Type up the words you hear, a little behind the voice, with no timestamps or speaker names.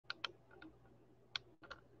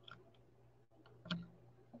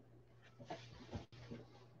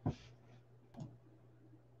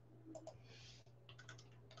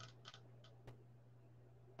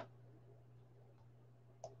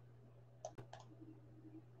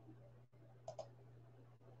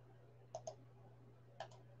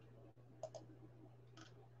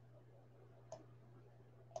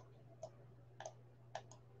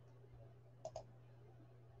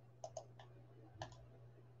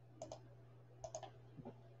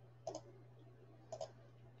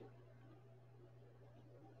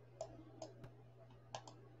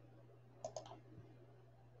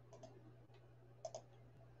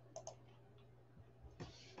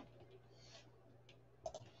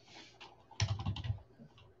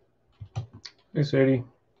Hey, Sadie.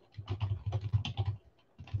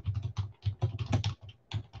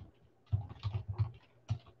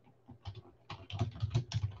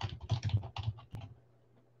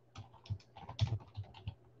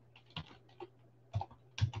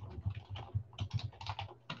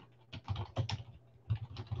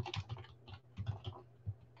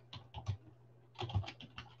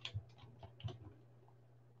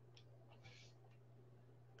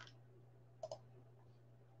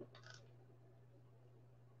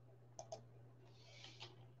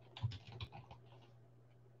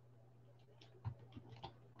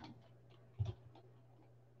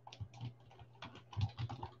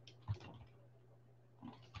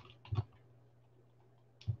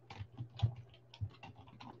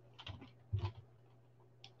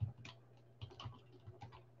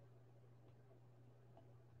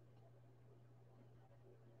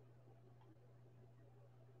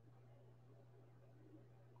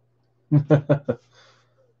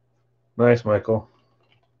 Nice, Michael.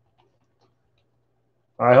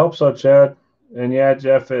 I hope so, Chad. And yeah,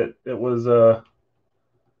 Jeff, it was no,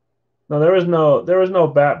 there was no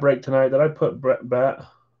bat break tonight. Did I put bat?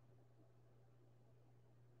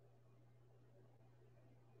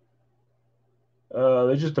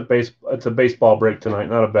 It's a baseball break tonight,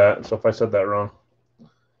 not a bat. So if I said that wrong.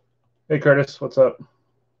 Hey, Curtis, what's up?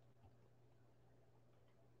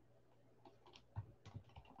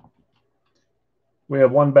 We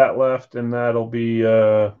have one bat left, and that'll be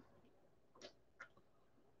what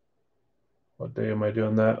day am I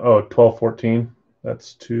doing that? Oh, 12/14.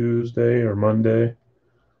 That's Tuesday or Monday.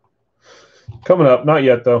 Coming up, not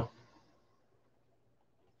yet though.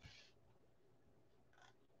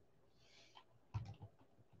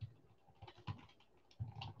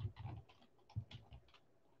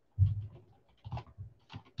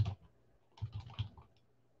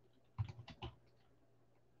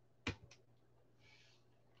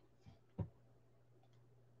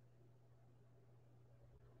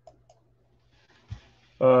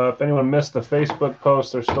 If anyone missed the Facebook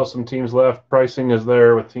post, there's still some teams left. Pricing is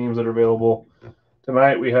there with teams that are available.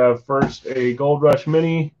 Tonight we have first a Gold Rush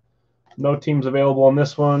Mini. No teams available on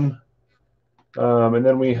this one. And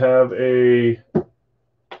then we have a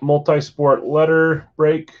multi-sport letter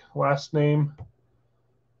break, last name. I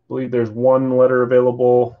believe there's one letter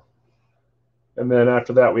available. And then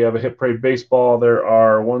after that, we have a Hit Parade Baseball. There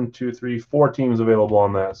are 4 teams available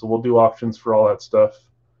on that. So we'll do auctions for all that stuff.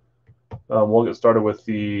 We'll get started with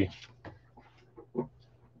the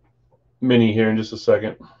mini here in just a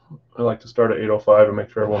second. I like to start at 8:05 and make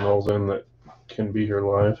sure everyone rolls in that can be here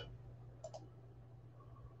live.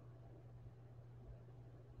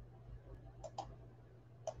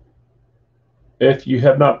 If you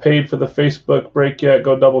have not paid for the Facebook break yet,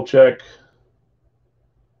 go double check.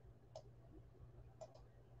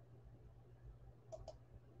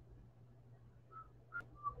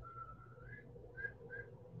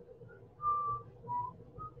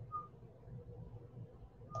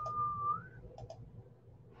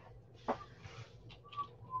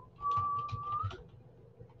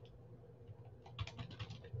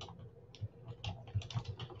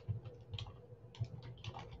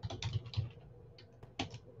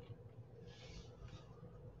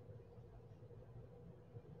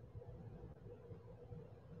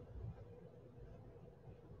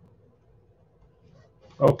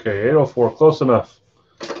 Okay, 8:04, close enough.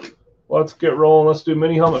 Let's get rolling. Let's do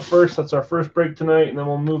mini helmet first. That's our first break tonight, and then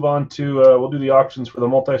we'll move on to we'll do the auctions for the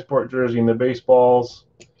multi-sport jersey and the baseballs,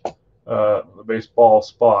 the baseball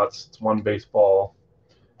spots. It's one baseball,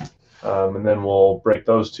 and then we'll break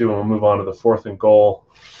those two, and we'll move on to the fourth and goal.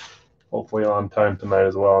 Hopefully on time tonight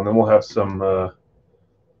as well, and then we'll have some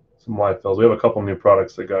live fills. We have a couple new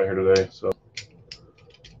products that got here today, so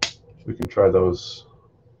we can try those.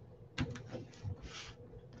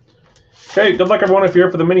 Okay, good luck everyone if you're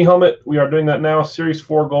here for the mini helmet. We are doing that now. Series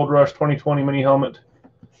 4 Gold Rush 2020 mini helmet.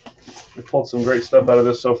 We pulled some great stuff out of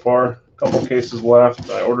this so far. A couple cases left.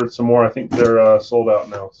 I ordered some more. I think they're sold out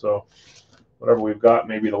now. So whatever we've got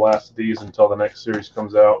may be the last of these until the next series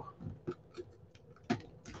comes out.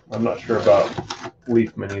 I'm not sure about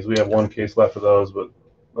Leaf minis. We have one case left of those, but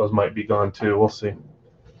those might be gone too. We'll see.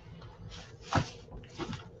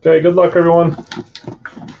 Okay, good luck everyone.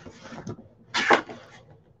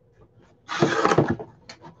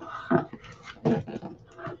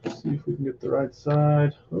 Let's see if we can get the right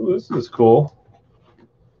side. Oh, this is cool.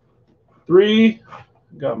 3.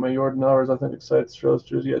 Got my Jordan Hours Authentic Sites Stros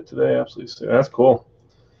jersey yet today. Absolutely sick. That's cool.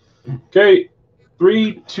 Okay,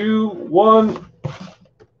 3, 2, 1.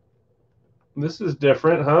 This is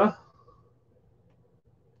different, huh?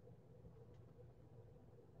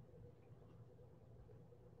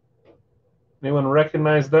 Anyone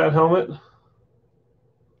recognize that helmet?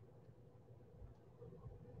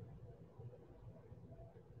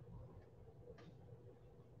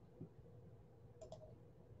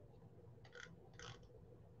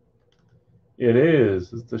 It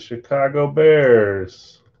is. It's the Chicago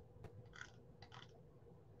Bears.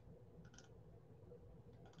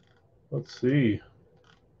 Let's see.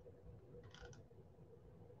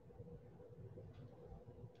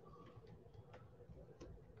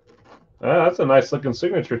 Ah, that's a nice looking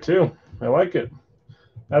signature too. I like it.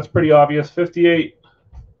 That's pretty obvious. 58.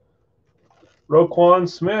 Roquan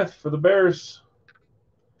Smith for the Bears.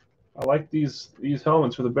 I like these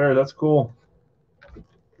helmets for the Bears. That's cool.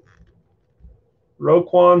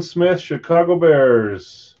 Roquan Smith, Chicago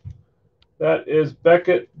Bears. That is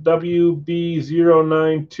Beckett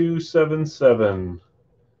WB09277.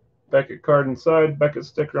 Beckett card inside, Beckett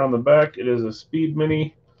sticker on the back. It is a Speed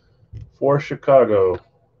Mini for Chicago.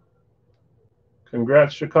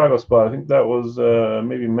 Congrats, Chicago spot. I think that was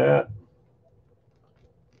maybe Matt.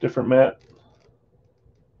 Different Matt.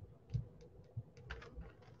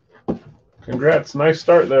 Congrats. Nice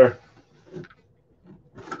start there.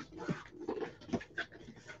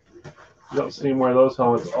 You don't see him wear those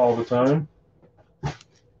helmets all the time.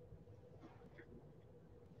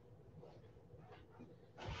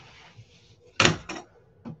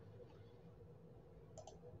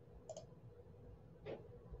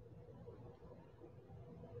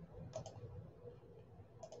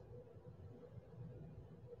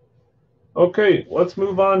 Okay, let's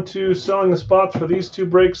move on to selling the spots for these two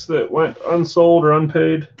breaks that went unsold or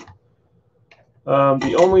unpaid.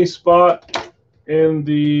 The only spot in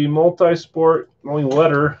the multi-sport, only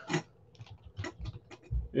letter,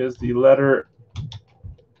 is the letter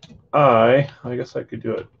I. I guess I could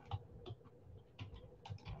do it.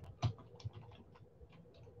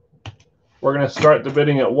 We're going to start the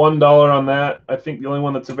bidding at $1 on that. I think the only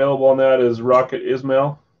one that's available on that is Rocket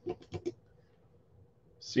Ismail.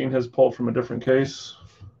 Scene has pulled from a different case.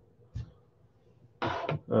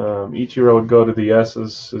 Ichiro would go to the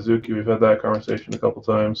S's. Suzuki, we've had that conversation a couple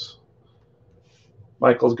times.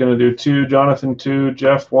 Michael's going to do 2, Jonathan 2,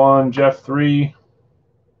 Jeff 1, Jeff 3.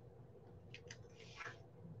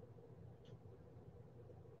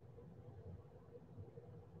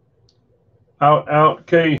 Out.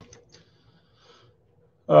 Okay.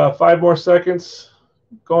 5 more seconds.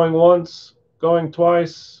 Going once, going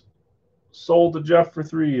twice. Sold to Jeff for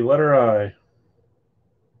 3. Letter I.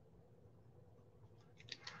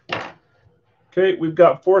 Okay, we've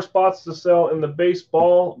got 4 spots to sell in the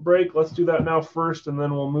baseball break. Let's do that now first, and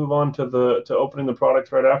then we'll move on to opening the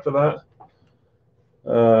products right after that.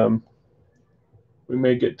 We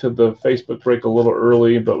may get to the Facebook break a little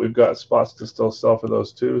early, but we've got spots to still sell for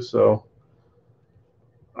those too. So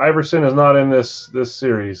Iverson is not in this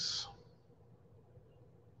series,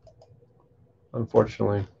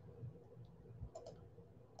 unfortunately.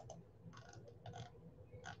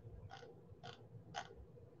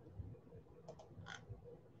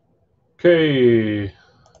 Okay,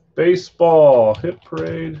 baseball hit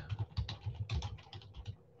parade.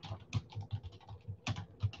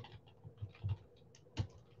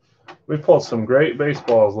 We've pulled some great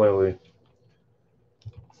baseballs lately.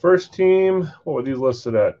 First team, what were these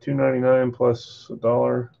listed at? $2.99 plus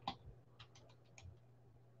 $1.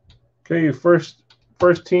 Okay, first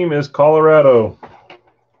team is Colorado.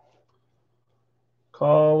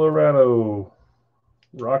 Colorado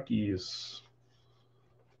Rockies.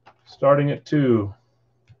 Starting at 2.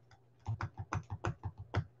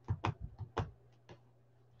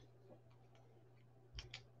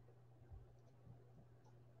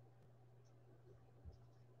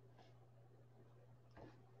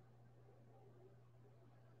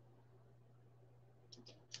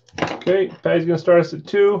 Okay, Patty's going to start us at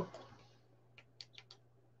 2.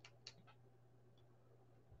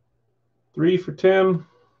 3 for Tim.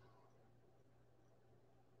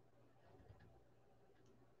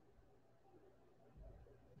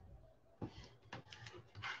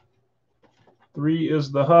 Three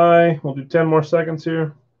is the high. We'll do 10 more seconds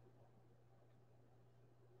here.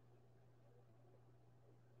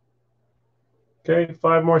 Okay,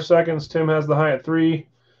 5 more seconds. Tim has the high at 3.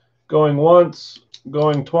 Going once,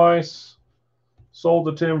 going twice. Sold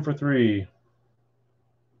to Tim for 3.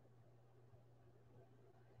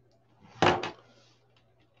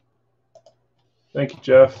 Thank you,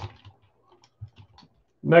 Jeff.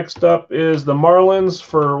 Next up is the Marlins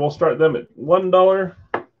we'll start them at $1.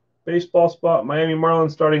 Baseball spot, Miami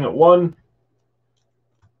Marlins starting at 1.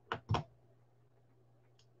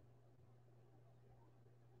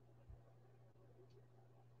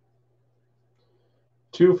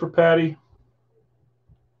 $2 for Patty.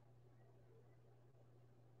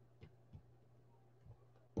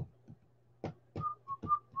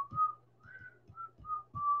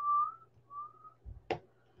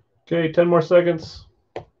 Okay, 10 more seconds.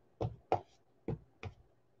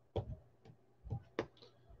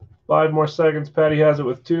 5 more seconds. Patty has it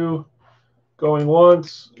with 2. Going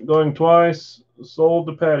once, going twice. Sold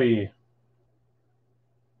to Patty.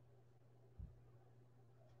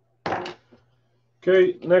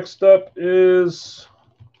 Okay, next up is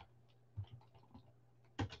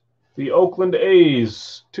the Oakland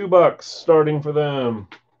A's. $2 starting for them.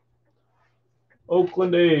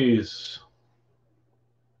 Oakland A's.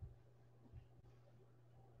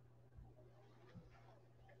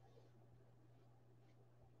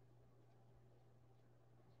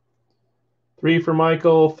 Three for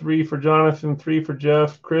Michael, 3 for Jonathan, 3 for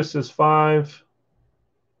Jeff. Chris is 5.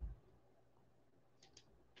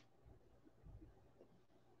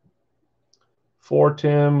 For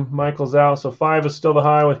Tim. Michael's out, so 5 is still the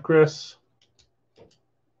high with Chris.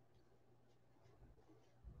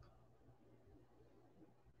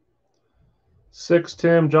 Six,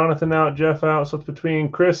 Tim. Jonathan out, Jeff out. So it's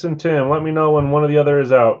between Chris and Tim. Let me know when one or the other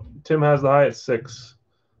is out. Tim has the high at 6.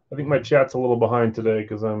 I think my chat's a little behind today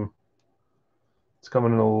because it's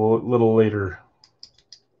coming in a little later.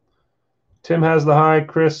 Tim has the high.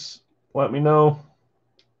 Chris, let me know.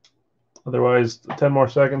 Otherwise, 10 more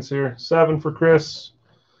seconds here. 7 for Chris.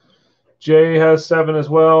 Jay has 7 as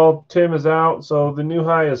well. Tim is out. So the new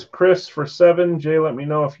high is Chris for 7. Jay, let me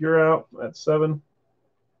know if you're out at 7.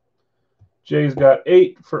 Jay's got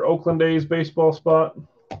 8 for Oakland A's baseball spot.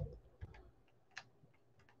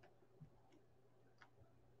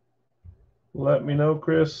 Let me know,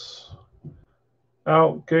 Chris.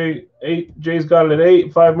 Out. Okay, 8. Jay's got it at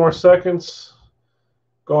 8. 5 more seconds.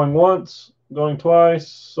 Going once, going twice.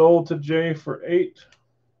 Sold to Jay for 8.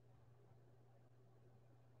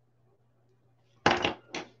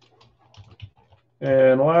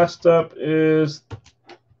 And last up is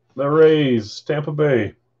the Rays, Tampa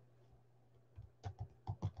Bay.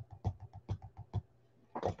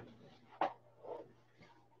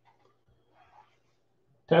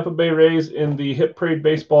 Tampa Bay Rays in the Hit Parade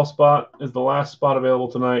baseball spot is the last spot available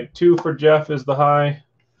tonight. 2 for Jeff is the high.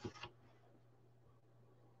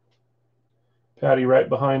 Patty right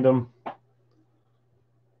behind him.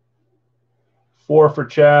 4 for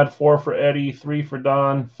Chad, 4 for Eddie, 3 for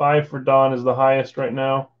Don, 5 for Don is the highest right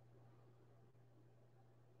now.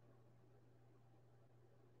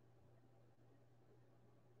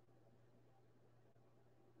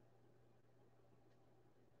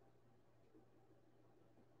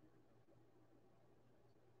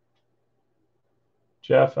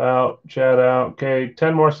 Jeff out, Chad out. Okay,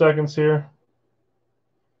 10 more seconds here.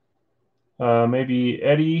 Maybe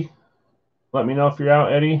Eddie. Let me know if you're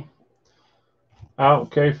out, Eddie. Out.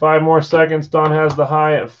 Okay, 5 more seconds. Don has the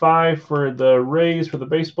high at 5 for the Rays for the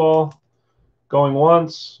baseball. Going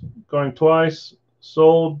once, going twice.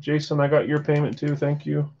 Sold. Jason, I got your payment too. Thank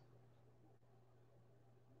you.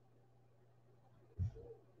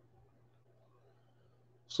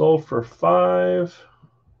 Sold for 5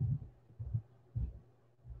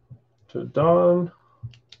 to Don.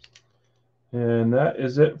 And that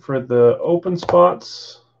is it for the open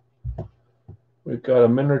spots. We've got a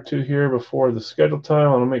minute or 2 here before the schedule time.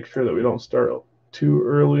 I want to make sure that we don't start too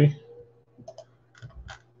early.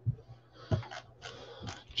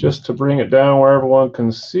 Just to bring it down where everyone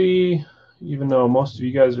can see, even though most of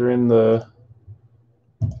you guys are in the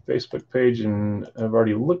Facebook page and have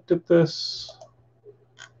already looked at this.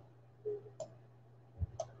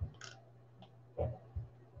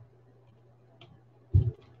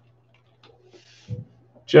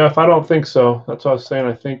 Jeff, I don't think so. That's what I was saying.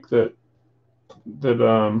 I think that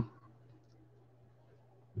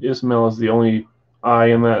Ismail is the only I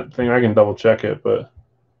in that thing. I can double check it, but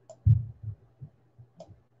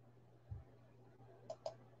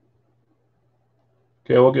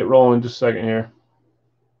okay, we'll get rolling in just a second here.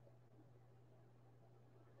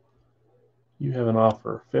 You have an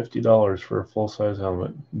offer, $50 for a full-size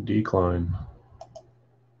helmet. Decline.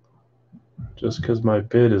 Just because my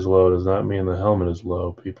bid is low does not mean the helmet is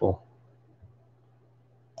low, people.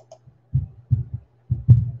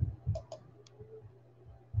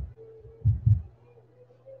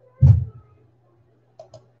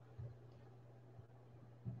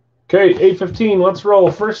 Okay, 8:15. Let's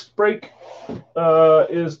roll. First break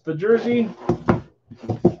is the jersey.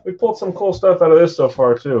 We pulled some cool stuff out of this so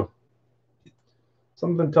far too.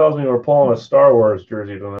 Something tells me we're pulling a Star Wars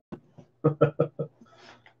jersey tonight.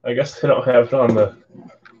 I guess they don't have it on the.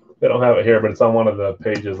 They don't have it here, but it's on one of the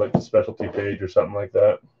pages, like the specialty page or something like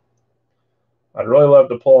that. I'd really love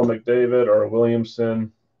to pull a McDavid or a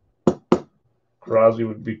Williamson. Crosby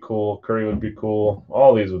would be cool. Curry would be cool.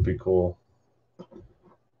 All these would be cool.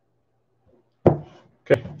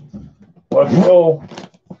 Okay, let's roll.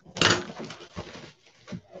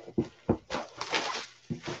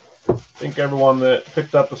 think everyone that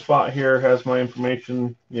picked up a spot here has my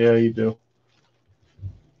information. Yeah, you do.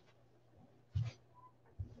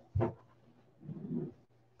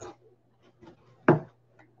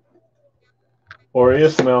 Or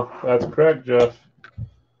Ismail. That's correct, Jeff.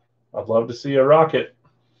 I'd love to see a rocket.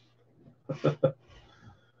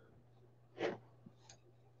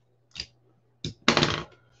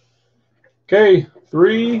 Okay,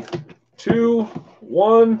 3, 2,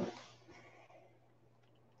 1.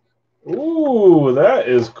 Ooh, that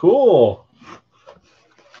is cool.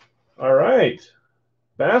 All right.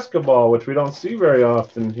 Basketball, which we don't see very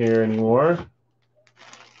often here anymore.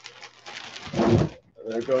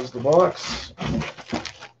 There goes the box.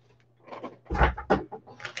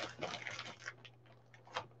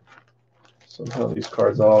 Somehow these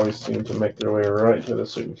cards always seem to make their way right to the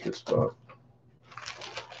signature spot.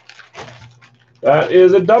 That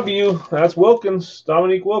is a W. That's Wilkins,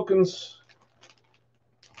 Dominique Wilkins.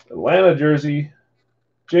 Atlanta jersey.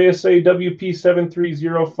 JSA WP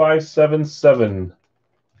 730577.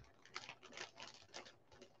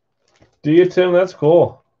 Do you, Tim? That's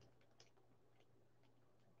cool.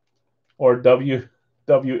 Or W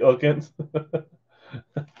Wilkins.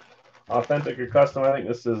 Authentic or custom? I think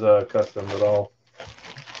this is a custom at all.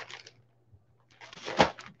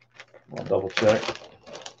 I'll double check.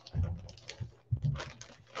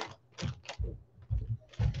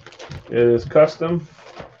 It is custom.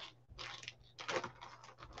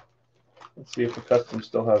 Let's see if the custom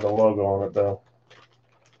still has a logo on it, though.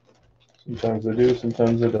 Sometimes they do,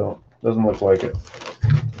 sometimes they don't. Doesn't look like it.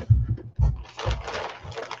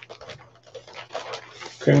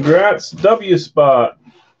 Congrats, W Spot.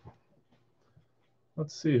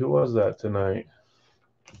 Let's see, who was that tonight?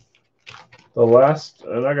 The last,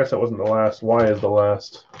 and I guess that wasn't the last. Why is the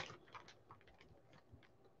last?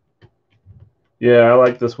 Yeah, I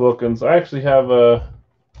like this Wilkins. I actually have I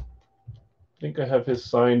think I have his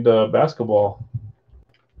signed basketball.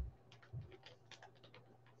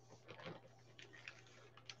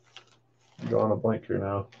 I'm drawing a blank here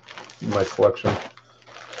now in my collection.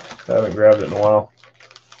 I haven't grabbed it in a while.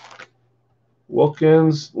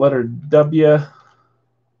 Wilkins, letter W.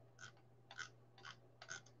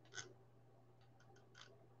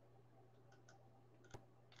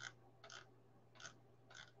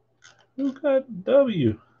 Who got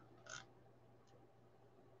W?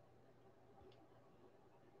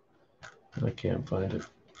 I can't find it.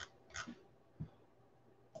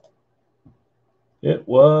 It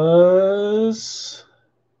was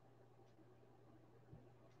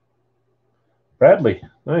Bradley.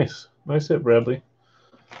 Nice. Nice hit, Bradley.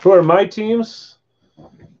 Who are my teams?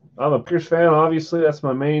 I'm a Pierce fan, obviously. That's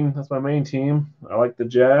my main team. I like the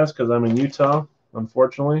Jazz because I'm in Utah,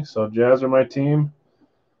 unfortunately. So Jazz are my team.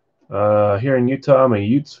 Here in Utah, I'm a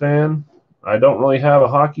Utes fan. I don't really have a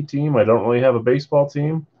hockey team. I don't really have a baseball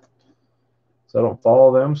team. So I don't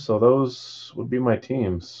follow them. So those would be my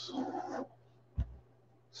teams.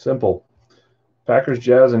 Simple. Packers,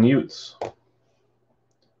 Jazz, and Utes.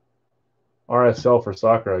 RSL for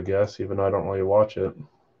soccer, I guess, even though I don't really watch it.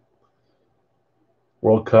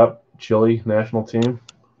 World Cup, Chile national team.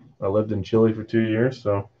 I lived in Chile for 2 years,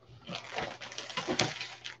 so.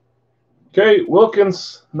 Okay,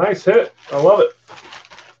 Wilkins, nice hit. I love it.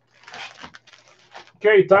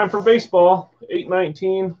 Okay, time for baseball.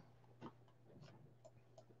 8-19.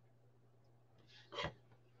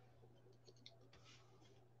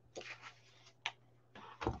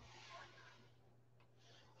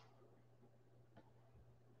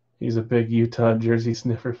 He's a big Utah jersey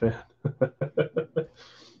sniffer fan.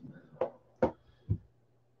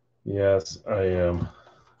 Yes, I am.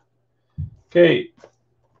 Okay,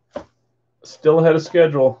 still ahead of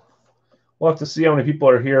schedule. We'll have to see how many people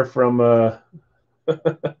are here from how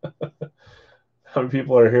many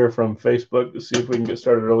people are here from Facebook to see if we can get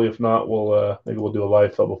started early. If not, we'll maybe we'll do a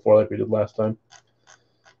live fill before like we did last time.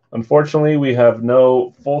 Unfortunately, we have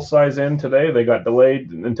no full size in today. They got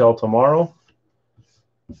delayed until tomorrow.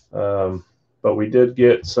 But we did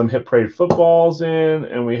get some Hit Parade footballs in,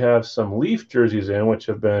 and we have some Leaf jerseys in, which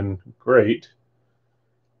have been great.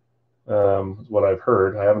 Is what I've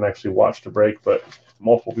heard. I haven't actually watched a break, but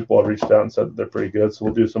multiple people have reached out and said that they're pretty good. So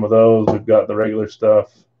we'll do some of those. We've got the regular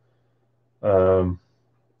stuff. I've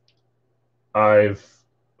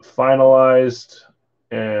finalized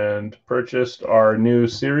and purchased our new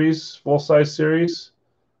series, full-size series.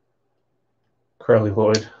 Carly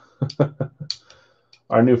Lloyd.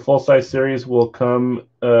 Our new full-size series will come,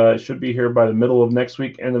 should be here by the middle of next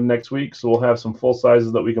week, end of next week. So we'll have some full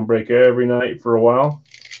sizes that we can break every night for a while.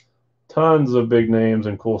 Tons of big names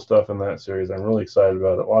and cool stuff in that series. I'm really excited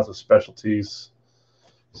about it. Lots of specialties.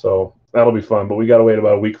 So that'll be fun. But we got to wait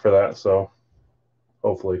about a week for that. So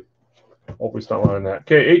hopefully it's not longer than that.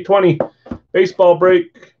 Okay, 8:20 baseball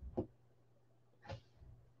break.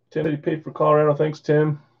 Tim, did he pay for Colorado? Thanks,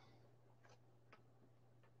 Tim.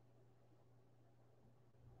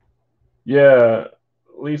 Yeah,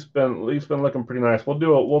 Leaf's been looking pretty nice.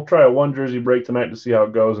 We'll try a one jersey break tonight to see how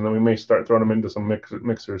it goes, and then we may start throwing them into some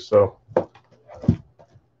mixers. So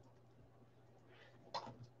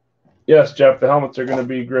yes, Jeff, the helmets are going to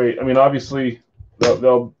be great. I mean, obviously,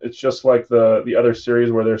 they'll it's just like the other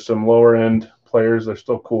series where there's some lower end players. They're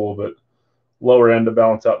still cool, but lower end to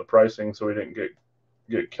balance out the pricing, so we didn't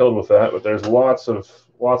get killed with that. But there's lots of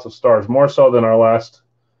stars, more so than our last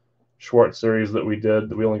Schwartz series that we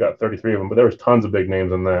did. We only got 33 of them, but there was tons of big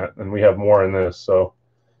names in that, and we have more in this. So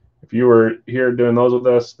if you were here doing those with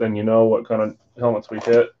us, then you know what kind of helmets we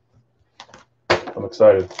hit. I'm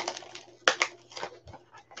excited.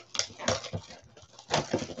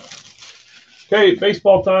 Okay,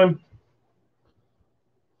 baseball time.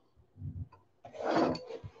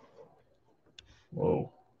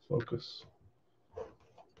 Whoa, focus.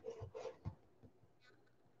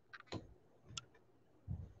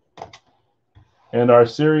 And our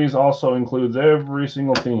series also includes every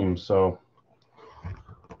single team. So,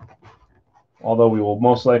 although we will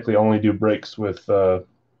most likely only do breaks with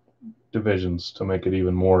divisions to make it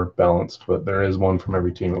even more balanced, but there is one from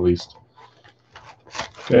every team at least.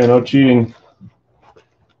 Okay, no cheating.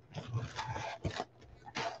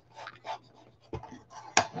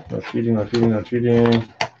 No cheating, no cheating, no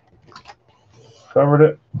cheating. Covered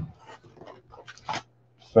it.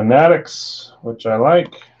 Fanatics, which I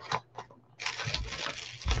like.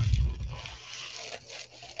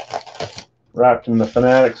 Wrapped in the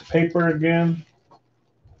Fanatics paper again.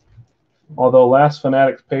 Although last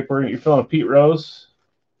Fanatics paper, you're feeling a Pete Rose.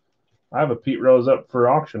 I have a Pete Rose up for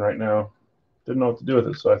auction right now. Didn't know what to do with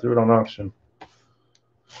it, so I threw it on auction.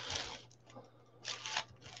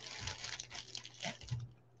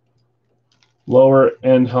 Lower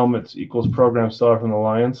end helmets equals program star from the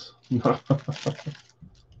Lions.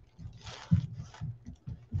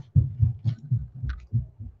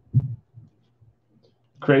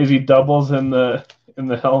 Crazy doubles in the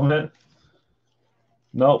helmet.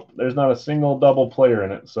 Nope, there's not a single double player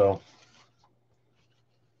in it, so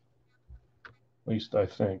at least I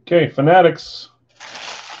think. Okay, Fanatics.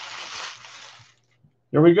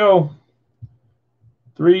 Here we go.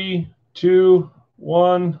 3, 2,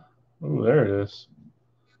 1. Oh, there it is.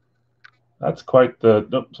 That's quite the.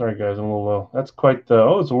 Oh, sorry, guys, I'm a little low. That's quite the.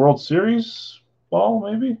 Oh, it's a World Series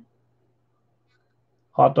ball, maybe.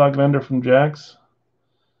 Hot dog vendor from Jack's.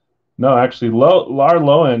 No, actually, our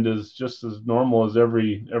low end is just as normal as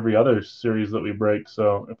every other series that we break.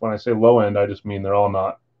 So when I say low end, I just mean they're all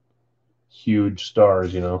not huge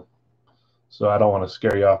stars, you know. So I don't want to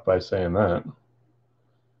scare you off by saying that.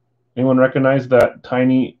 Anyone recognize that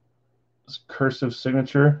tiny cursive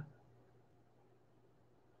signature?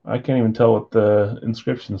 I can't even tell what the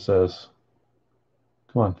inscription says.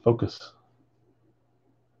 Come on, focus.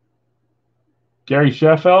 Gary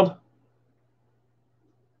Sheffield?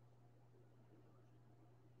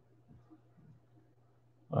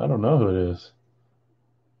 I don't know who it is.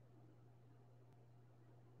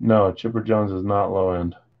 No, Chipper Jones is not low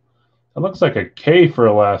end. That looks like a K for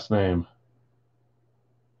a last name.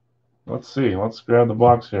 Let's see. Let's grab the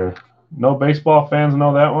box here. No baseball fans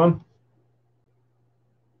know that one?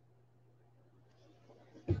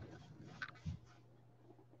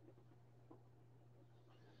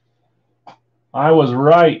 I was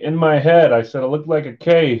right in my head. I said it looked like a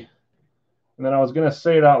K, and then I was gonna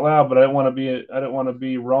say it out loud, but I didn't want to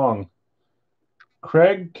be wrong.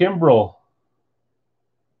 Craig Kimbrell.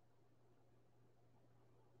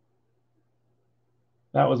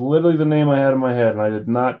 That was literally the name I had in my head, and I did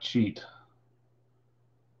not cheat.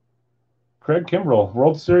 Craig Kimbrell,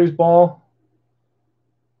 World Series ball.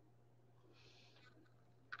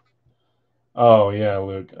 Oh yeah,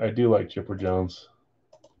 Luke. I do like Chipper Jones.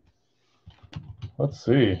 Let's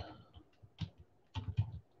see.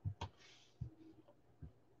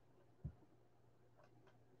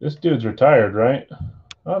 This dude's retired, right?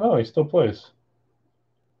 Oh no, he still plays.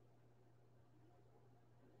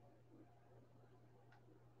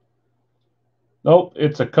 Nope,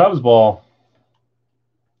 it's a Cubs ball,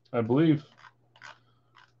 I believe.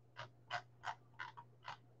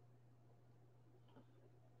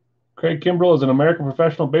 Craig Kimbrell is an American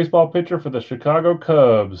professional baseball pitcher for the Chicago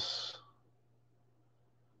Cubs.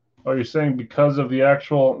 Oh, you're saying because of the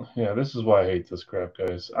actual... Yeah, this is why I hate this crap,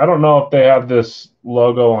 guys. I don't know if they have this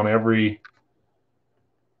logo on every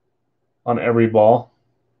ball.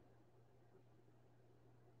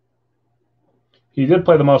 He did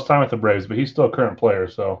play the most time with the Braves, but he's still a current player,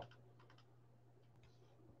 so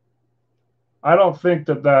I don't think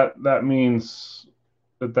that means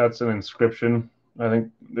that that's an inscription. I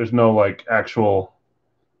think there's no like actual.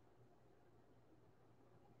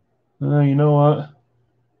 You know what?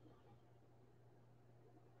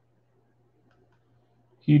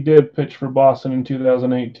 He did pitch for Boston in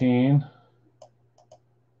 2018.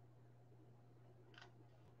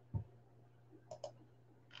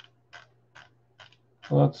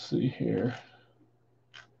 Let's see here.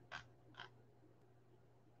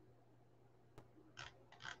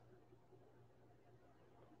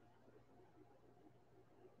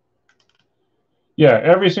 Yeah,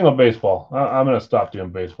 every single baseball. I'm going to stop doing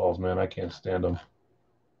baseballs, man. I can't stand them.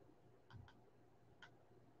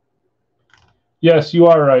 Yes, you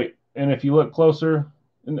are right. And if you look closer,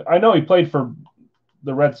 and I know he played for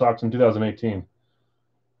the Red Sox in 2018.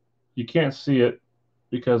 You can't see it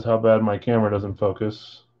because how bad my camera doesn't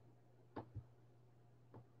focus.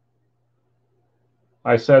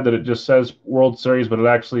 I said that it just says World Series, but it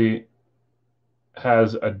actually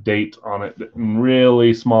has a date on it in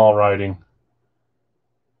really small writing.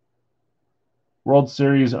 World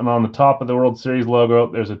Series, and on the top of the World Series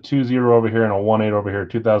logo, there's a 2-0 over here and a 1-8 over here,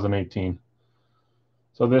 2018.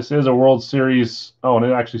 So this is a World Series. Oh, and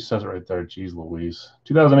it actually says it right there. Jeez Louise.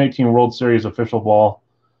 2018 World Series official ball.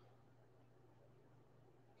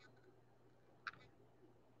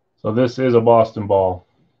 So this is a Boston ball.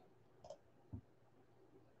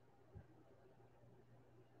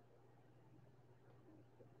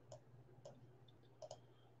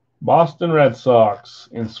 Boston Red Sox.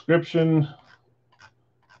 Inscription.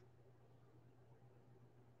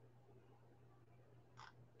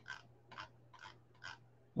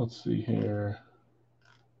 Let's see here.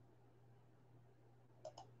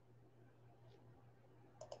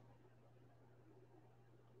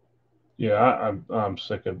 Yeah, I'm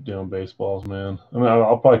sick of doing baseballs, man. I mean,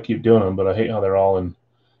 I'll probably keep doing them, but I hate how they're all in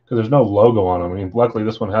because there's no logo on them. I mean, luckily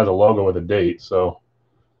this one has a logo with a date. So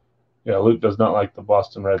yeah, Luke does not like the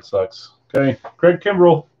Boston Red Sox. Okay, Craig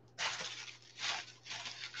Kimbrell.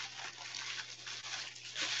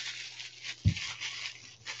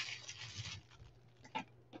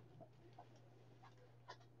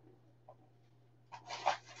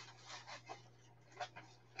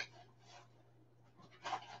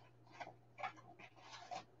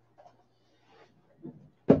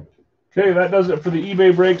 Okay, that does it for the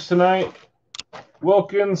eBay breaks tonight.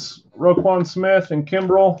 Wilkins, Roquan Smith, and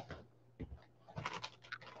Kimbrell.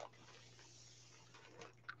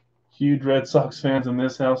 Huge Red Sox fans in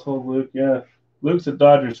this household, Luke. Yeah, Luke's a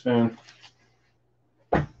Dodgers fan.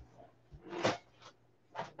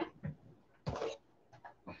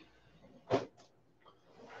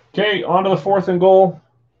 Okay, on to the 4th and goal.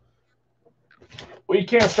 We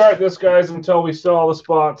can't start this, guys, until we sell all the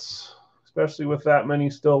spots, especially with that many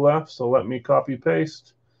still left. So let me copy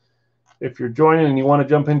paste. If you're joining and you want to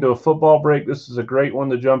jump into a football break, this is a great one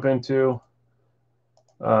to jump into.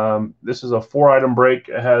 This is a 4-item break.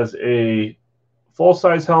 It has a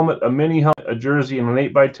full-size helmet, a mini helmet, a jersey, and an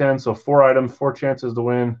 8x10. So 4 items, 4 chances to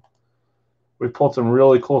win. We pulled some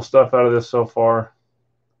really cool stuff out of this so far.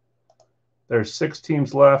 There's 6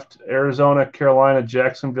 teams left: Arizona, Carolina,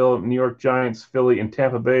 Jacksonville, New York Giants, Philly, and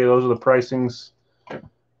Tampa Bay. Those are the pricings,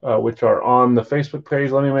 which are on the Facebook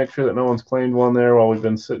page. Let me make sure that no one's claimed one there while we've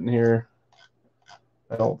been sitting here.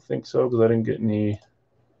 I don't think so because I didn't get any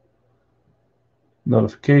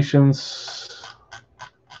notifications.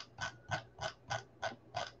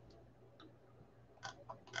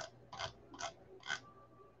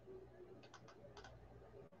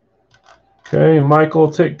 Okay,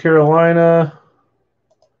 Michael, take Carolina.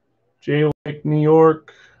 Jay Lake, New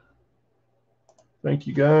York. Thank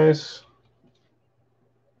you, guys.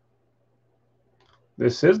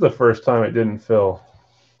 This is the first time it didn't fill.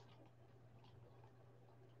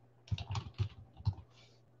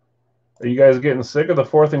 Are you guys getting sick of the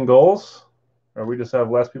 4th and goals? Or we just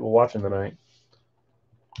have less people watching tonight?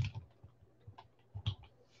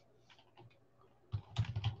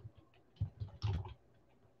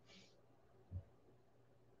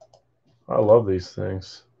 I love these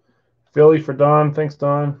things. Philly for Don. Thanks,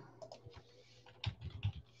 Don.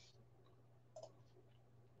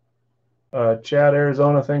 Chad,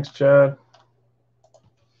 Arizona. Thanks, Chad.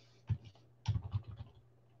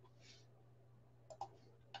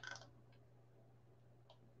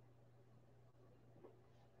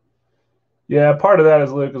 Yeah, part of that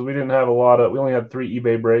is, Luke, because we didn't have a lot of. We only had 3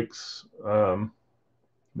 eBay breaks.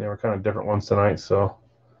 They were kind of different ones tonight, so.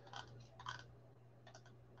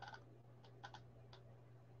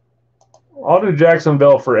 I'll do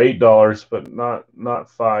Jacksonville for $8, but not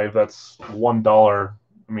 $5. That's $1.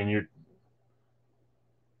 I mean,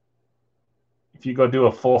 if you go do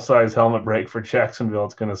a full-size helmet break for Jacksonville,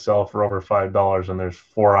 it's going to sell for over $5, and there's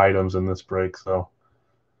 4 items in this break. So,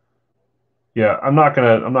 yeah, I'm not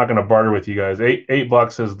gonna barter with you guys.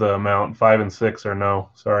 $8 is the amount. 5 and 6 are no.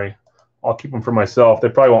 Sorry, I'll keep them for myself. They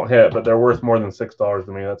probably won't hit, but they're worth more than $6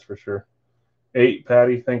 to me. That's for sure. 8,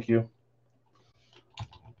 Patty. Thank you.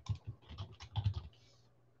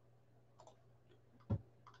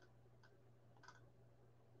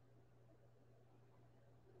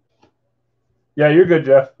 Yeah, you're good,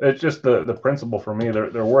 Jeff. It's just the principle for me.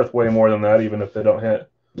 They're worth way more than that, even if they don't hit.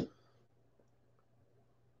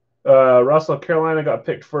 Russell, Carolina got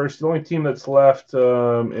picked first. The only team that's left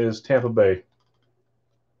is Tampa Bay.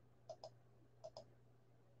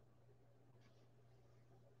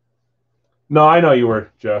 No, I know you were,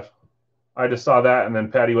 Jeff. I just saw that, and then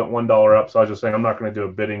Patty went $1 up, so I was just saying I'm not going to do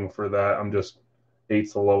a bidding for that. I'm just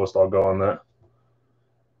 8's the lowest I'll go on that.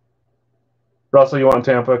 Russell, you want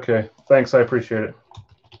Tampa? Okay. Thanks. I appreciate it.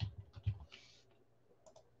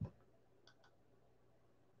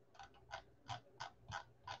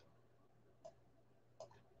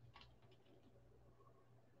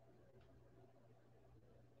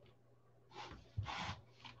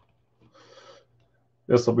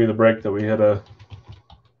 This will be the break that we hit a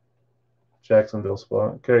Jacksonville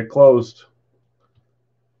spot. Okay, closed.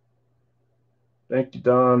 Thank you,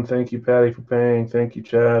 Don. Thank you, Patty, for paying. Thank you,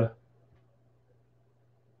 Chad.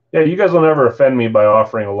 Yeah, you guys will never offend me by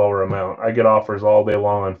offering a lower amount. I get offers all day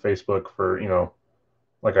long on Facebook for,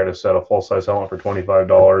 like I just said, a full-size helmet for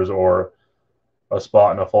 $25 or a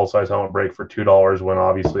spot in a full-size helmet break for $2 when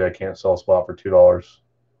obviously I can't sell a spot for $2.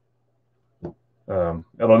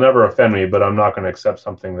 It'll never offend me, but I'm not going to accept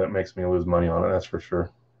something that makes me lose money on it. That's for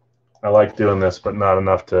sure. I like doing this, but not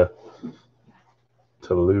enough to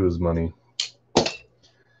lose money.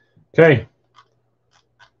 Okay.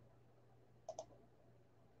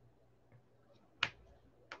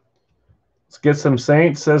 Let's get some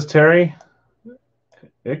Saints, says Terry.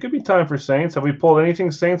 It could be time for Saints. Have we pulled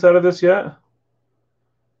anything Saints out of this yet?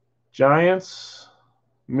 Giants,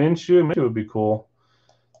 Minshew would be cool.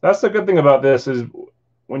 That's the good thing about this is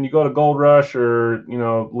when you go to Gold Rush or,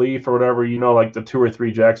 Leaf or whatever, like the 2 or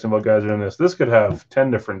 3 Jacksonville guys are in this. This could have 10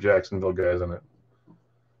 different Jacksonville guys in it.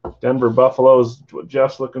 Denver Buffalo is what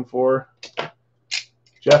Jeff's looking for.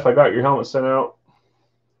 Jeff, I got your helmet sent out.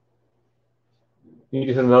 You need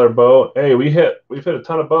to hit another bow. Hey, we've hit a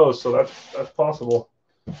ton of bows, so that's possible.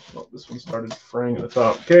 Oh, this one started fraying at the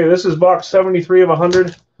top. Okay, this is box 73 of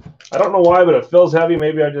 100. I don't know why, but it feels heavy.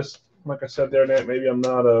 Maybe I just, like I said there, Nate, maybe I'm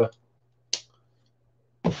not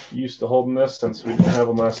used to holding this since we didn't have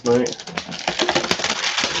them last night.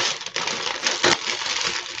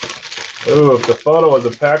 Ooh, if the photo was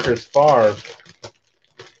a Packers Favre,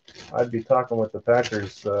 I'd be talking with the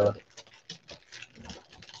Packers.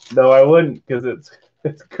 No, I wouldn't, because it's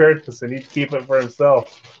Curtis, and he'd keep it for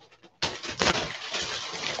himself.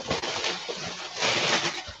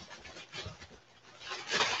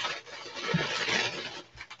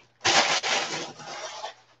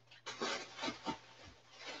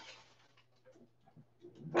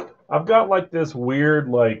 I've got like this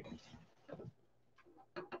weird, I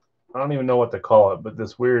don't even know what to call it, but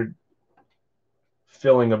this weird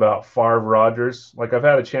feeling about Favre Rodgers. Like I've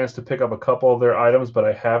had a chance to pick up a couple of their items, but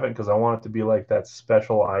I haven't because I want it to be like that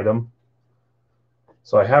special item.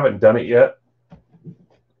 So I haven't done it yet.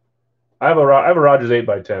 I have a Rodgers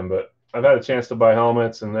 8x10, but I've had a chance to buy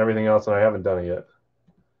helmets and everything else, and I haven't done it yet.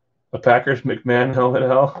 A Packers McMahon helmet,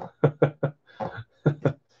 hell.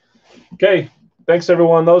 Okay. Thanks,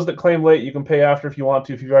 everyone. Those that claim late, you can pay after if you want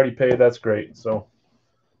to. If you've already paid, that's great. So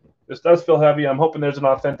this does feel heavy. I'm hoping there's an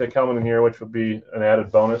authentic helmet in here, which would be an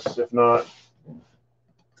added bonus. If not,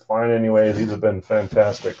 fine anyways. These have been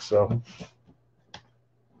fantastic. So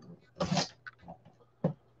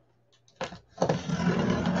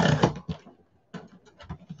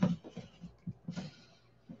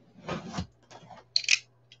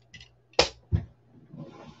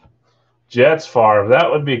Jets Favre, that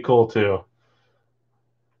would be cool too.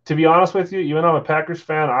 To be honest with you, even though I'm a Packers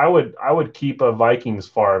fan, I would keep a Vikings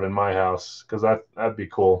Favre in my house because that'd be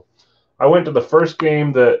cool. I went to the first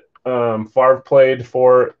game that Favre played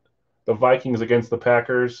for the Vikings against the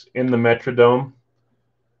Packers in the Metrodome.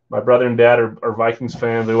 My brother and dad are Vikings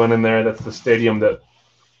fans. We went in there. That's the stadium that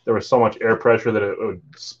there was so much air pressure that it would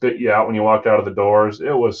spit you out when you walked out of the doors.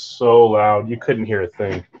 It was so loud. You couldn't hear a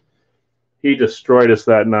thing. He destroyed us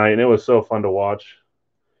that night, and it was so fun to watch.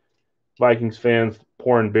 Vikings fans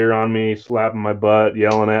pouring beer on me, slapping my butt,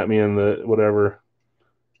 yelling at me in the whatever.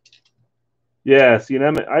 Yeah, see,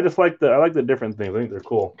 and I just like the different things. I think they're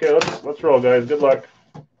cool. Okay, let's roll, guys. Good luck.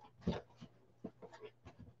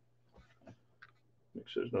 Make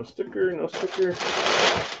sure there's no sticker. No sticker.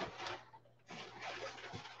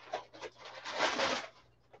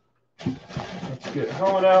 Let's get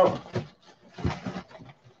helmet out.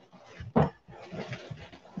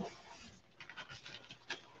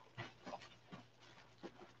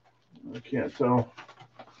 I can't tell.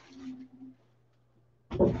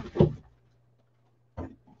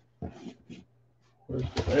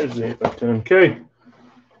 There's the 8x10. Okay.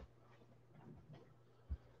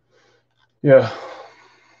 Yeah.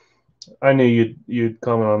 I knew you'd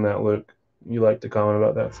comment on that, Luke. You like to comment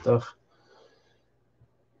about that stuff.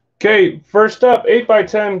 Okay, first up,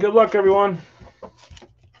 8x10. Good luck, everyone.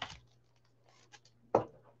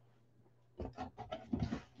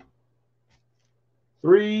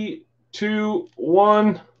 Three, two,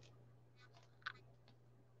 one.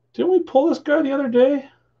 Didn't we pull this guy the other day?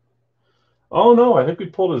 Oh, no, I think we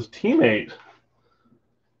pulled his teammate.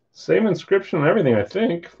 Same inscription and everything, I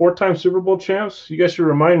think. 4-time Super Bowl champs. You guys should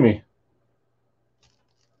remind me.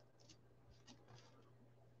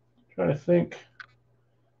 Trying to think.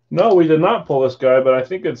 No, we did not pull this guy, but I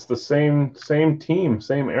think it's the same team,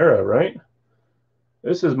 same era, right?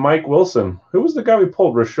 This is Mike Wilson. Who was the guy we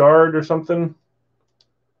pulled? Richard or something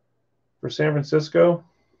for San Francisco?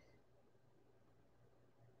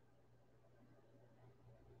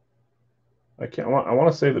 I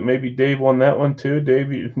want to say that maybe Dave won that one too.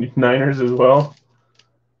 Dave, Niners as well.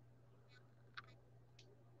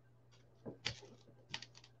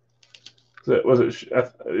 It was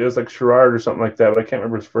like Sherrard or something like that, but I can't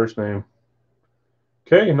remember his first name.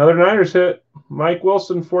 Okay, another Niners hit. Mike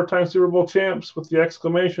Wilson, 4-time Super Bowl champs with the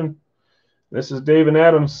exclamation. This is Dave and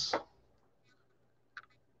Adams.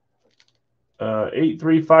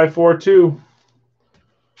 83542.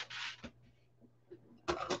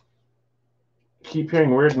 Keep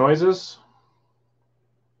hearing weird noises.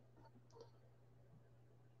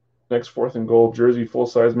 Next 4th and goal, jersey,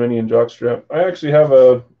 full-size mini, and jockstrap. I actually have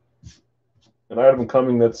an item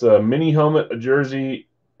coming that's a mini helmet, a jersey,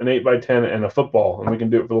 an 8x10, and a football, and we can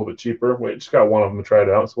do it for a little bit cheaper. We just got one of them to try it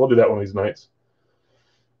out, so we'll do that one of these nights.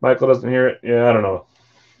 Michael doesn't hear it. Yeah, I don't know.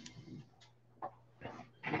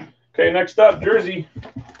 Okay, next up, jersey.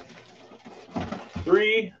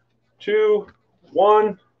 3, 2,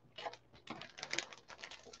 1.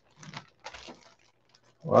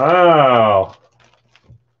 Wow.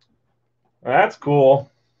 That's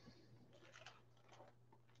cool.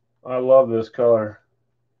 I love this color.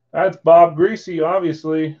 That's Bob Greasy,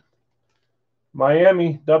 obviously.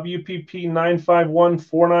 Miami, WPP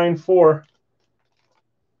 951494.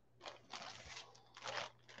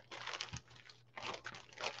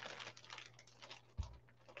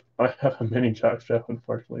 I have a mini jockstrap.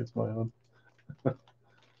 Unfortunately, it's my own.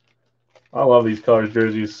 I love these colors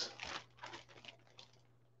jerseys.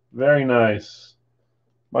 Very nice.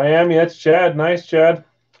 Miami, that's Chad. Nice, Chad.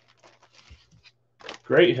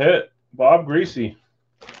 Great hit. Bob Greasy.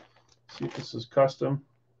 See if this is custom.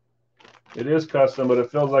 It is custom, but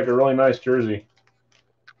it feels like a really nice jersey.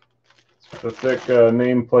 It's a thick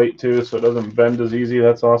nameplate, too, so it doesn't bend as easy.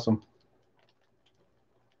 That's awesome.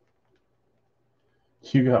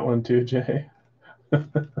 You got one, too, Jay?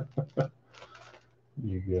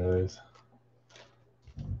 You guys.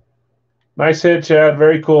 Nice hit, Chad.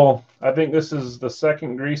 Very cool. I think this is the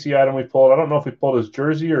second Greasy item we pulled. I don't know if we pulled his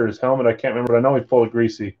jersey or his helmet. I can't remember. But I know we pulled a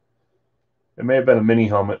Greasy. It may have been a mini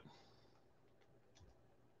helmet.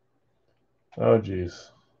 Oh,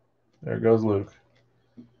 geez. There goes Luke.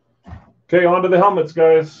 Okay, on to the helmets,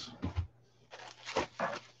 guys.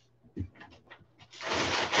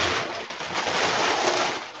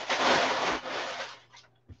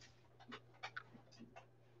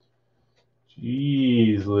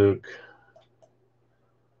 Jeez, Luke.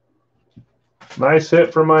 Nice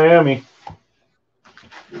hit for Miami.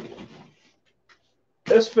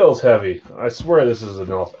 This feels heavy. I swear this is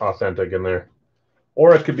an authentic in there.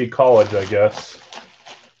 Or it could be college, I guess.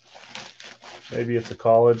 Maybe it's a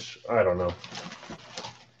college. I don't know.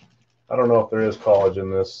 I don't know if there is college in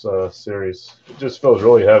this series. It just feels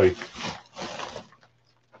really heavy.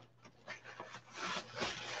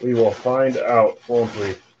 We will find out, won't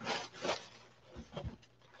we?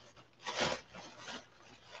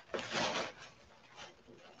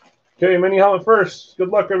 Okay, mini helmet first. Good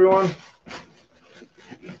luck, everyone.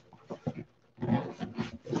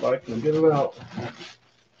 If I can get it out.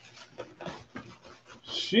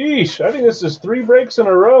 Sheesh, I think this is 3 breaks in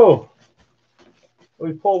a row.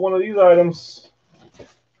 We pull one of these items.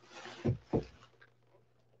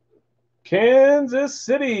 Kansas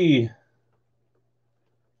City.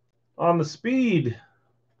 on the speed.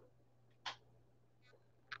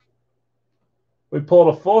 We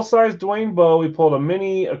pulled a full-size Dwayne Bowe. We pulled a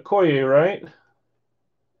mini Okoye, right?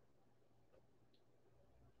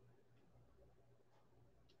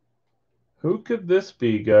 Who could this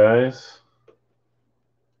be, guys?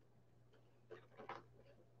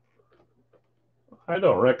 I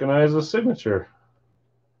don't recognize the signature.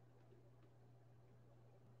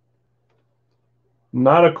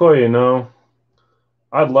 Not Okoye, no.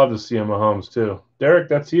 I'd love to see a Mahomes, too. Derek,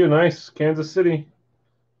 that's you. Nice. Kansas City.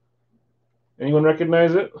 Anyone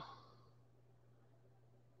recognize it?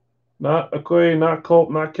 Not Okoye, not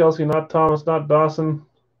Colt, not Kelsey, not Thomas, not Dawson.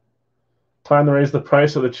 Time to raise the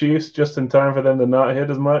price of the Chiefs just in time for them to not hit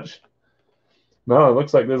as much. No, it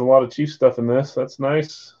looks like there's a lot of Chiefs stuff in this. That's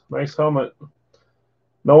nice. Nice helmet.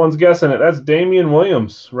 No one's guessing it. That's Damian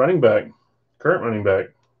Williams, running back. Current running back.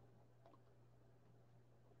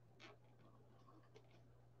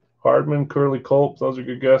 Hardman, Curly, Culp. Those are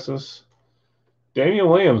good guesses. Damian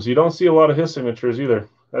Williams. You don't see a lot of his signatures either.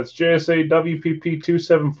 That's JSA WPP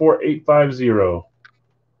 274850.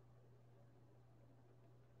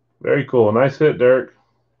 Very cool. Nice hit, Derek.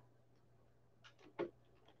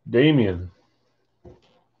 Damian.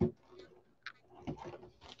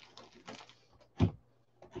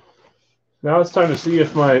 Now it's time to see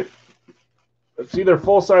if it's either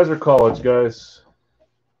full size or college, guys.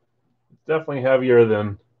 It's definitely heavier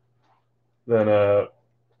than a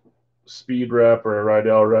speed wrap or a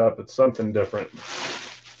Rydell wrap. It's something different.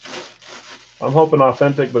 I'm hoping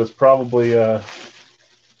authentic, but it's probably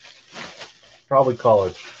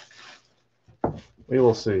college. We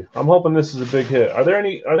will see. I'm hoping this is a big hit. Are there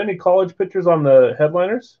any college pictures on the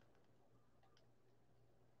headliners?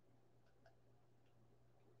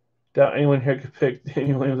 Doubt anyone here could pick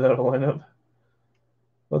Daniel Williams out of a lineup.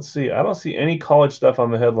 Let's see. I don't see any college stuff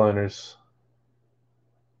on the headliners.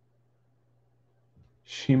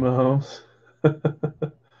 Shima Holmes.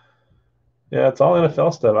 Yeah, it's all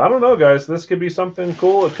NFL stuff. I don't know, guys. This could be something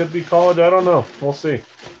cool. It could be college. I don't know. We'll see.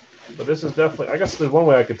 But this is definitely, I guess there's one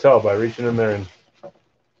way I could tell by reaching in there and,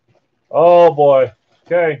 oh boy.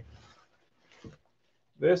 Okay.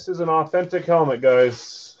 This is an authentic helmet,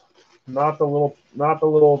 guys. Not the little.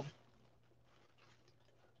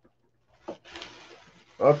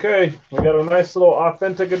 Okay, we got a nice little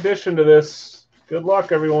authentic addition to this. Good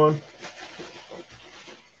luck, everyone.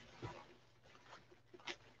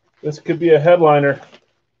 This could be a headliner.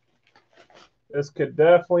 This could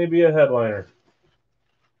definitely be a headliner.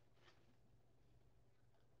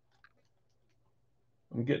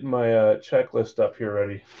 I'm getting my checklist up here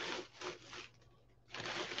ready.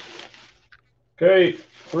 Okay,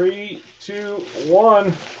 3, 2,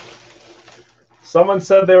 1. Someone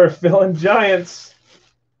said they were filling Giants,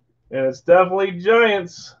 and it's definitely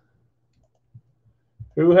Giants.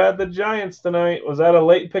 Who had the Giants tonight? Was that a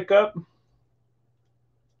late pickup?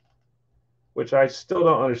 Which I still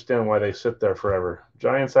don't understand why they sit there forever.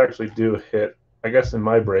 Giants actually do hit. I guess in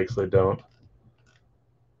my breaks they don't.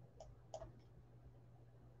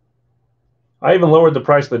 I even lowered the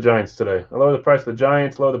price of the Giants today. I lowered the price of the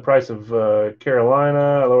Giants, lowered the price of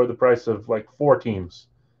Carolina. I lowered the price of like 4 teams.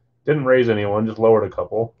 Didn't raise anyone, just lowered a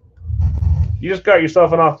couple. You just got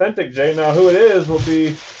yourself an authentic, Jay. Now who it is will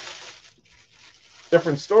be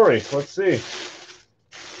different story. Let's see.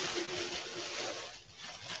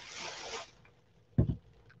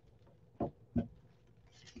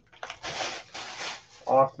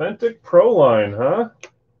 Authentic Pro Line, huh?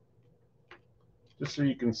 Just so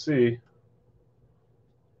you can see.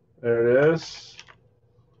 There it is.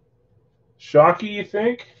 Shocky, you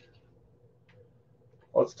think?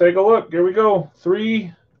 Let's take a look. Here we go.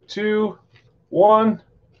 3, 2, 1.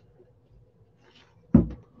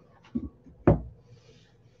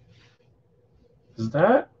 Is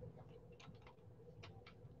that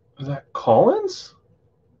Collins?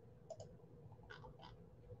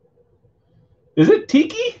 Is it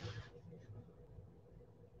Tiki?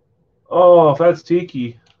 Oh, if that's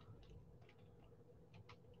Tiki.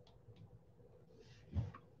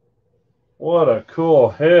 What a cool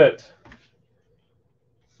hit.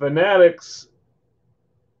 Fanatics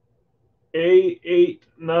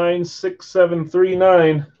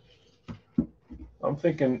A896739. I'm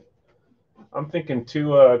thinking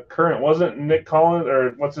to current, wasn't Nick Collins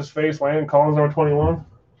or what's his face? Landon Collins number 21.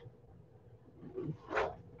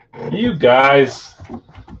 You guys.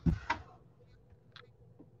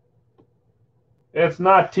 It's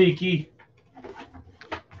not Tiki.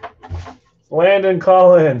 It's Landon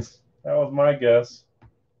Collins. That was my guess.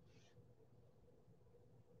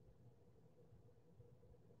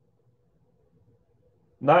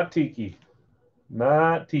 Not Tiki.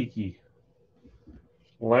 Not Tiki.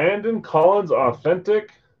 Landon Collins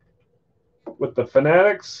authentic with the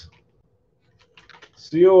Fanatics.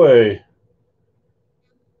 COA.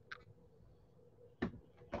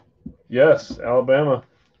 Yes, Alabama.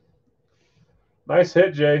 Nice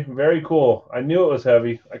hit, Jay. Very cool. I knew it was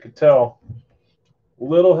heavy. I could tell. A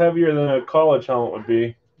little heavier than a college helmet would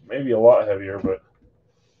be. Maybe a lot heavier, but.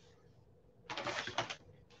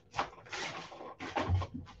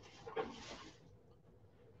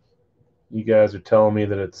 You guys are telling me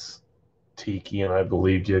that it's Tiki, and I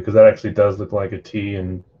believed you, because that actually does look like a T,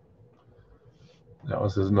 and that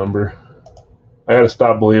was his number. I got to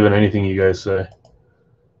stop believing anything you guys say.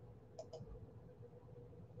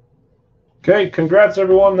 Okay, congrats,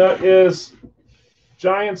 everyone. That is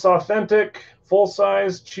Giants Authentic,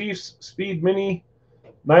 full-size, Chiefs Speed Mini,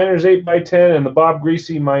 Niners 8x10, and the Bob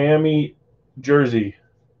Greasy Miami jersey.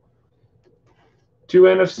 2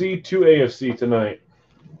 NFC, 2 AFC tonight.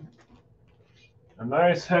 A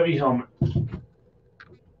nice heavy helmet.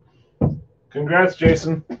 Congrats,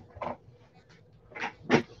 Jason.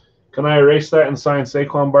 Can I erase that and sign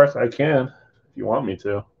Saquon Barkley? I can, if you want me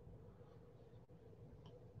to.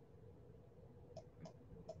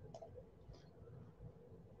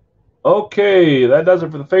 Okay, that does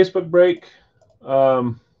it for the Facebook break.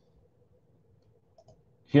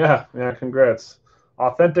 Yeah, congrats.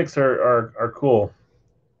 Authentics are cool.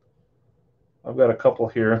 I've got a couple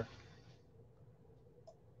here.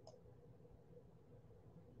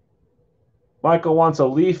 Michael wants a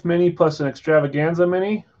Leaf Mini plus an Extravaganza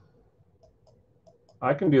Mini.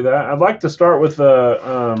 I can do that. I'd like to start with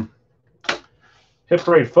the Hit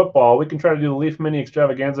Parade Football. We can try to do the Leaf Mini,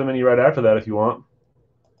 Extravaganza Mini right after that if you want.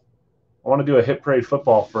 I want to do a Hit Parade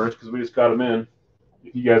Football first because we just got them in.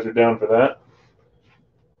 If you guys are down for that.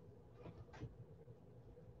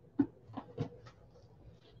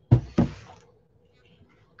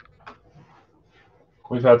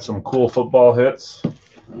 We've had some cool football hits.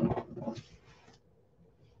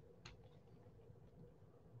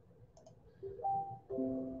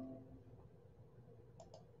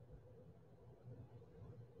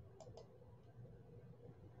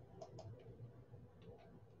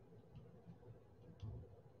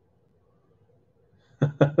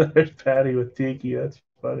 There's Patty with Tiki. That's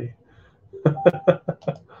funny.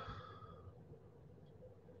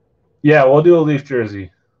 Yeah, we'll do a Leaf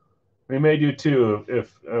jersey. We may do two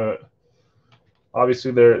if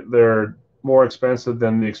obviously they're more expensive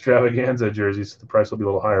than the Extravaganza jerseys. So the price will be a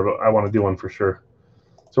little higher, but I want to do one for sure.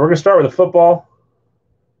 So we're gonna start with the football.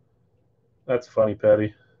 That's funny,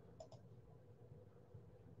 Patty.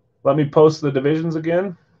 Let me post the divisions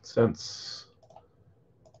again since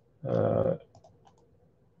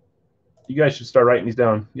you guys should start writing these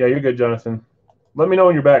down. Yeah, you're good, Jonathan. Let me know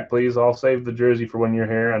when you're back, please. I'll save the jersey for when you're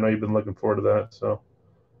here. I know you've been looking forward to that. So.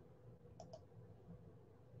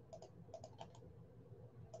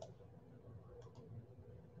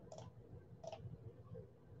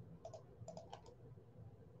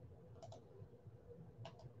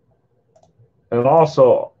 And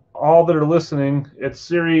also, all that are listening, it's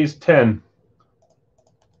Series 10.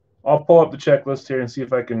 I'll pull up the checklist here and see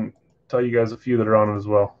if I can tell you guys a few that are on it as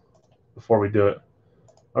well before we do it.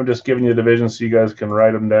 I'm just giving you the divisions so you guys can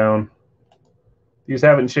write them down. These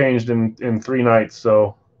haven't changed in 3 nights,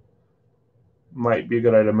 so might be a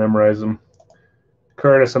good idea to memorize them.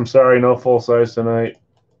 Curtis, I'm sorry, no full size tonight.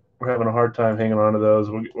 We're having a hard time hanging on to those.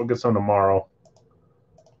 We'll get some tomorrow.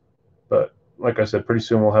 But like I said, pretty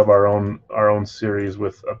soon we'll have our own series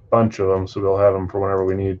with a bunch of them, so we'll have them for whenever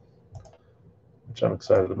we need, which I'm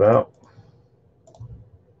excited about.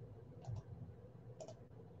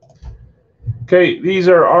 Okay, these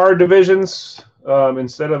are our divisions.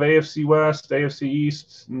 Instead of AFC West, AFC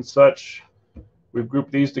East, and such, we've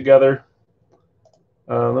grouped these together.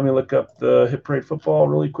 Let me look up the Hit Parade Football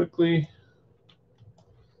really quickly,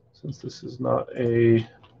 since this is not a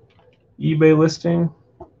eBay listing.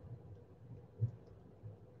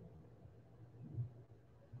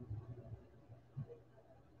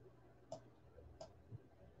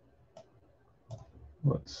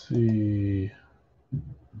 Let's see.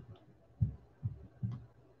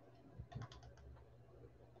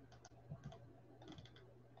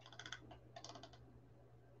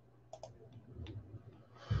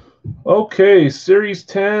 Okay, Series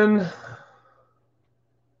 10.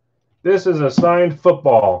 This is a signed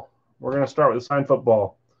football. We're going to start with a signed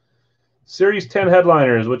football. Series 10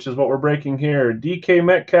 headliners, which is what we're breaking here. DK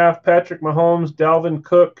Metcalf, Patrick Mahomes, Dalvin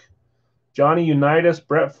Cook, Johnny Unitas,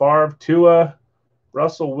 Brett Favre, Tua,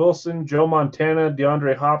 Russell Wilson, Joe Montana,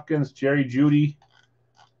 DeAndre Hopkins, Jerry Jeudy.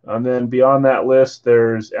 And then beyond that list,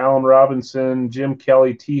 there's Allen Robinson, Jim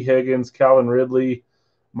Kelly, T. Higgins, Calvin Ridley,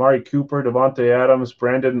 Mari Cooper, Devontae Adams,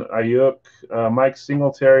 Brandon Ayuk, Mike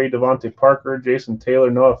Singletary, Devontae Parker, Jason Taylor,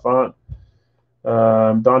 Noah Fant,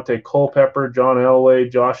 Dante Culpepper, John Elway,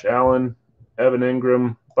 Josh Allen, Evan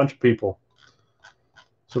Ingram, a bunch of people.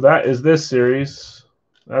 So that is this series.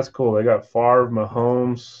 That's cool. They got Favre,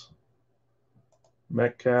 Mahomes,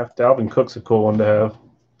 Metcalf. Dalvin Cook's a cool one to have.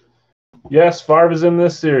 Yes, Favre is in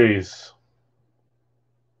this series.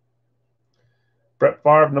 Brett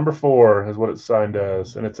Favre, number 4, is what it's signed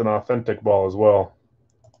as, and it's an authentic ball as well.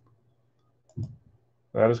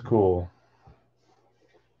 That is cool.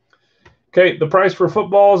 Okay, the price for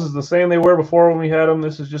footballs is the same they were before when we had them.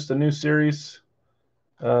 This is just a new series.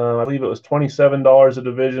 I believe it was $27 a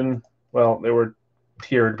division. Well, they were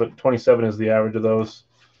tiered, but 27 is the average of those.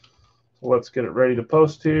 So let's get it ready to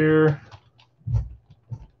post here.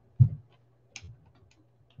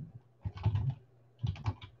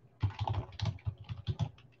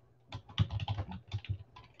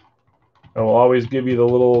 I will always give you the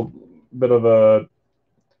little bit of a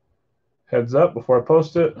heads up before I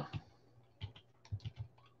post it.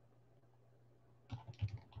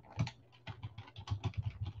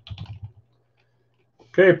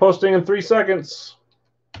 Okay, posting in 3 seconds.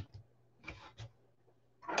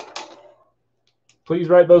 Please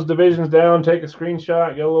write those divisions down, take a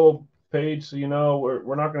screenshot, get a little page so you know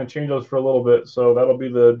we're not going to change those for a little bit. So that'll be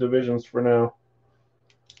the divisions for now.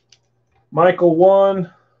 Michael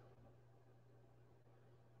 1,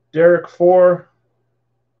 Derek 4,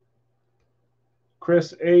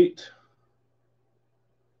 Chris 8,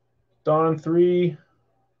 Don 3,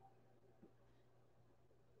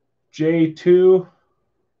 Jay 2,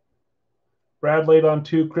 Brad laid on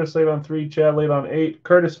 2, Chris laid on 3, Chad laid on 8,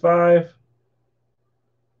 Curtis 5,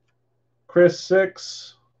 Chris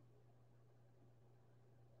 6,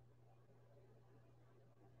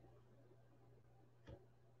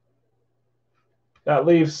 that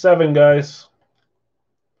leaves 7 guys.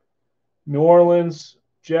 New Orleans,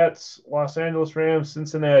 Jets, Los Angeles Rams,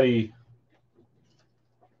 Cincinnati.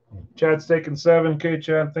 Chad's taking 7. Okay,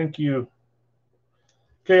 Chad, thank you.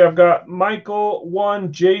 Okay, I've got Michael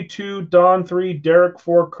 1, J2, Don 3, Derek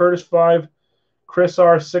 4, Curtis 5, Chris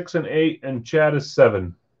R 6 and 8, and Chad is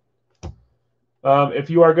 7. If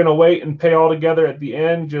you are going to wait and pay all together at the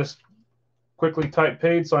end, just quickly type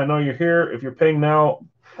paid so I know you're here. If you're paying now,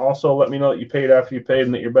 also let me know that you paid after you paid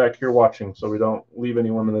and that you're back here watching so we don't leave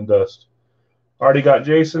anyone in the dust. Already got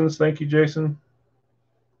Jason's. Thank you, Jason.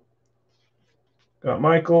 Got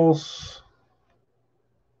Michael's.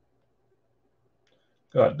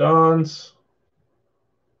 Got Don's.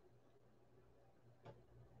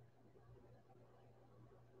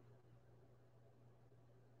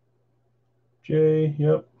 Jay,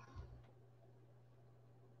 yep.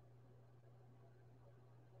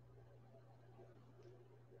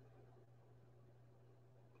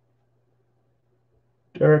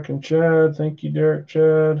 Derek and Chad. Thank you, Derek,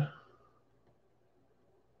 Chad.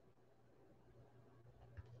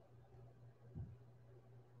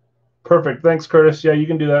 Perfect. Thanks, Curtis. Yeah, you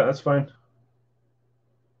can do that. That's fine.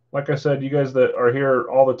 Like I said, you guys that are here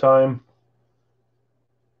all the time.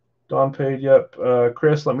 Don paid, yep.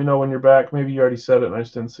 Chris, let me know when you're back. Maybe you already said it and I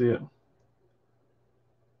just didn't see it.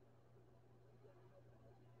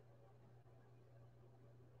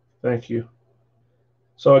 Thank you.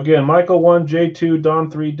 So again, Michael 1, J2,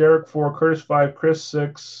 Don 3, Derek 4, Curtis 5, Chris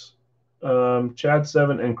 6, Chad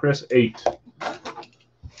 7, and Chris 8.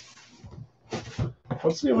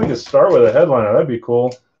 Let's see if we can start with a headliner. That'd be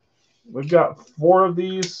cool. We've got 4 of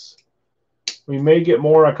these. We may get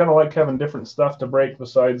more. I kind of like having different stuff to break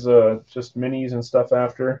besides just minis and stuff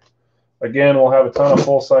after. Again, we'll have a ton of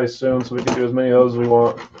full size soon, so we can do as many of those as we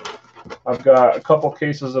want. I've got a couple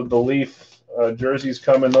cases of the Leaf jerseys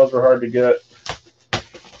coming. Those were hard to get.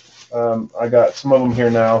 I got some of them here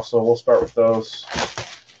now, so we'll start with those.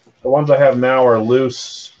 The ones I have now are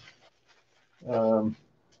loose.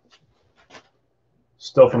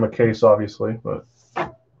 Still from a case, obviously, but.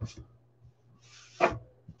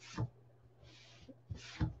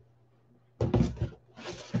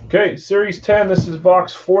 Okay, Series 10. This is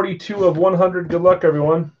box 42 of 100. Good luck,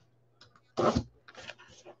 everyone.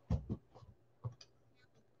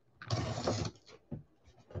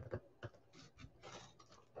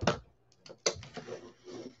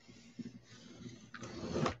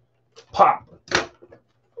 Pop.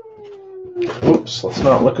 Oops, let's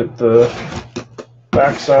not look at the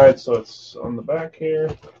back side, so it's on the back here.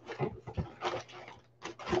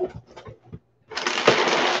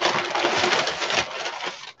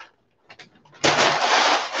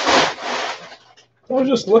 I was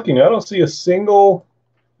just looking. I don't see a single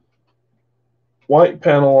white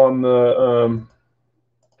panel on the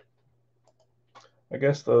I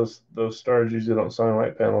guess those stars usually don't sign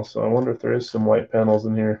white panels, so I wonder if there is some white panels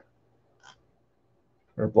in here.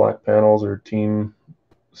 Or black panels or team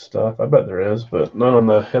stuff. I bet there is, but none on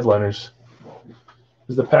the headliners.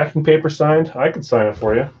 Is the packing paper signed? I could sign it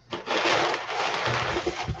for you.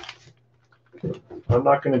 I'm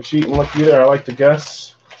not going to cheat and look either. I like to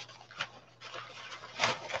guess.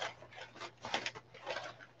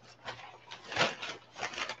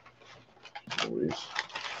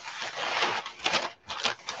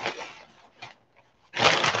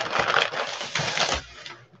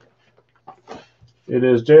 It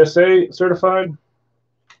is JSA certified.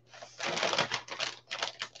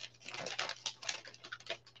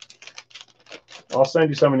 I'll send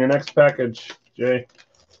you some in your next package, Jay.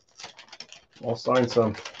 I'll sign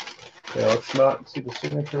some. Okay, let's not see the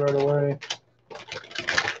signature right away. Look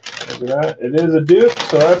at that. It is a Duke,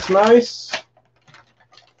 so that's nice.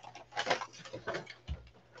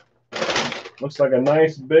 Looks like a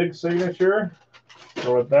nice big signature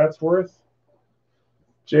for what that's worth.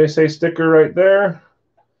 JSA sticker right there.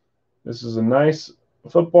 This is a nice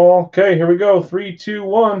football. Okay, here we go. 3, 2,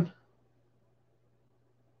 1.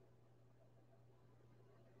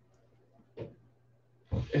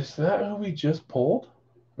 Is that who we just pulled?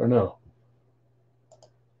 Or no?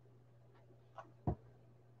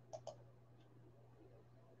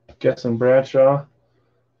 Guessing Bradshaw.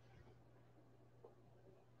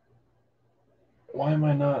 Why am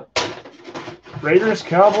I not? Raiders,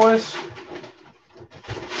 Cowboys.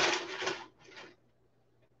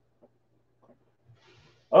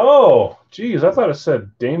 Oh, geez, I thought it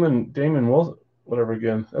said Damon Wilson, whatever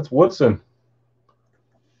again. That's Woodson.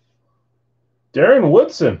 Darren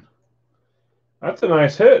Woodson. That's a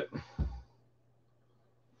nice hit.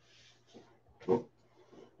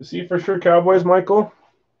 Is he for sure Cowboys, Michael?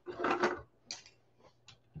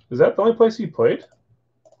 Is that the only place he played?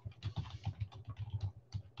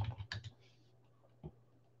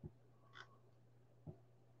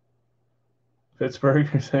 Pittsburgh,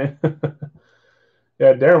 you're saying?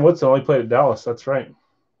 Yeah, Darren Woodson only played at Dallas. That's right.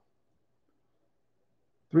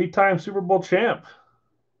 3-time Super Bowl champ.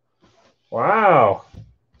 Wow.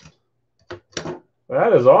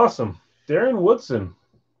 That is awesome. Darren Woodson.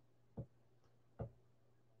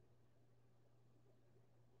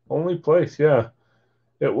 Only place, yeah.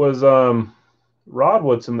 It was Rod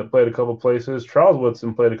Woodson that played a couple places. Charles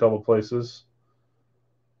Woodson played a couple places.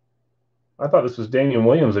 I thought this was Damian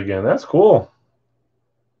Williams again. That's cool.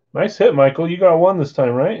 Nice hit, Michael. You got one this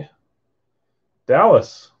time, right?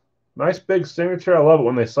 Dallas. Nice big signature. I love it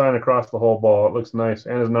when they sign across the whole ball. It looks nice.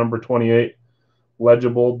 And his number 28.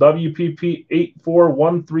 Legible. WPP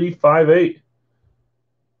 841358.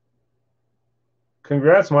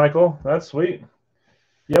 Congrats, Michael. That's sweet.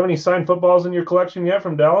 You have any signed footballs in your collection yet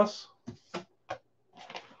from Dallas?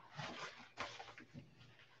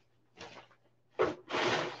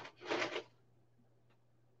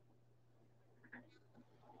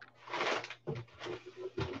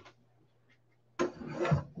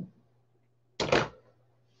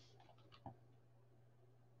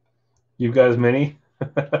 You guys many?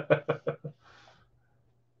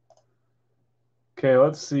 Okay,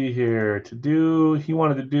 let's see here. He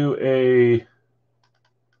wanted to do a,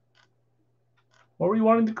 what were you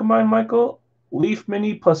wanting to combine, Michael? Leaf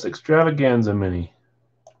Mini plus Extravaganza Mini.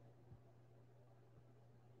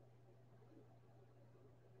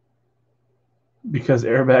 Because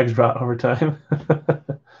airbags rot over time. I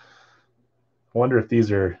wonder if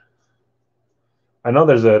these are. I know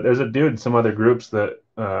there's a dude in some other groups that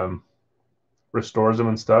restores them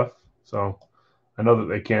and stuff. So I know that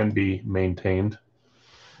they can be maintained.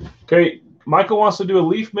 Okay, Michael wants to do a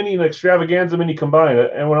Leaf Mini and Extravaganza Mini combined.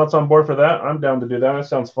 Anyone else on board for that? I'm down to do that. That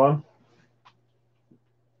sounds fun.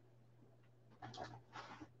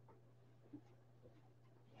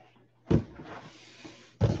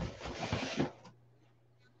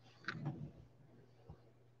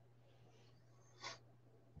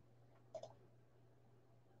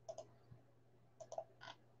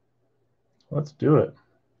 Let's do it.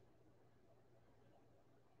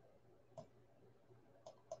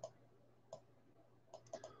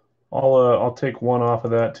 I'll take one off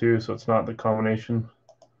of that too, so it's not the combination.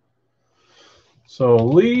 So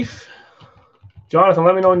Leaf, Jonathan,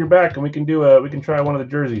 let me know when you're back, and we can try one of the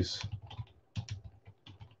jerseys.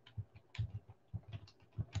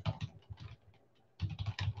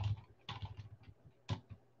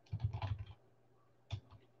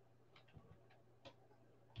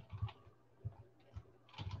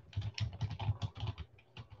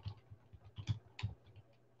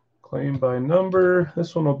 Claim by number.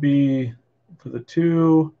 This one will be, for the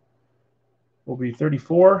 2, will be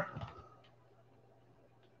 34.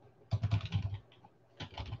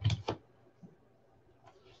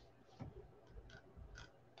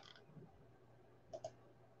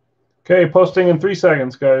 Okay, posting in 3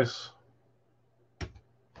 seconds, guys.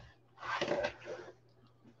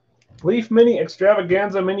 Leaf Mini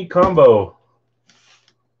Extravaganza Mini Combo.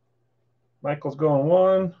 Michael's going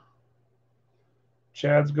 1.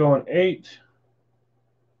 Chad's going 8.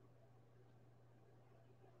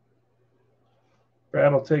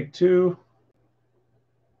 Brad will take 2.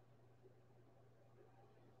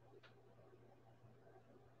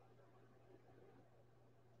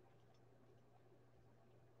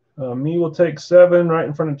 Me will take 7 right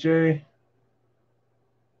in front of Jay.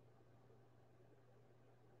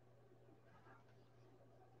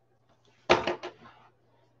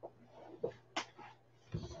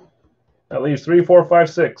 That leaves 3, 4, 5,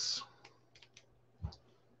 6.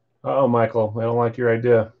 Uh-oh, Michael. I don't like your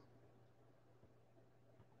idea.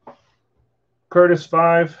 Curtis,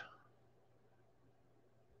 5.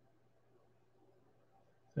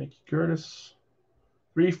 Thank you, Curtis.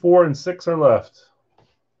 3, 4, and 6 are left.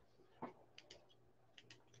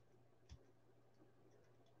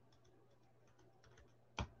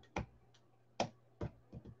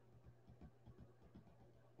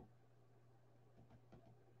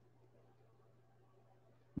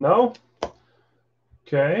 No?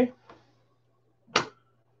 Okay.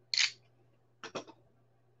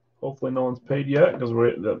 Hopefully no one's paid yet, because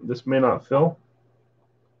this may not fill.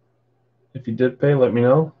 If you did pay, let me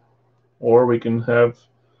know. Or we can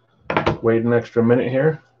wait an extra minute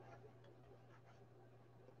here.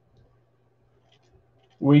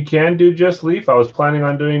 We can do just Leaf. I was planning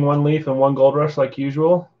on doing 1 Leaf and 1 Gold Rush like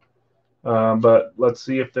usual. But let's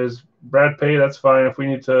see if there's Brad pay. That's fine. If we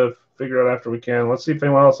need to figure out after, we can. Let's see if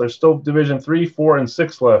anyone else. There's still Division 3, 4, and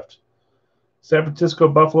 6 left. San Francisco,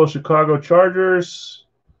 Buffalo, Chicago Chargers.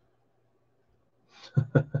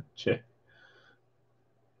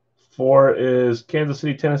 4 is Kansas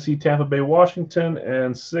City, Tennessee, Tampa Bay, Washington,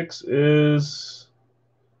 and 6 is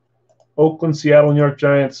Oakland, Seattle, New York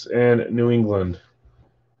Giants, and New England.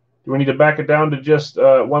 Do we need to back it down to just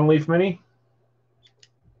 1 Leaf Mini?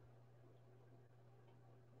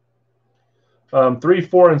 3,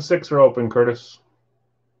 4, and 6 are open, Curtis.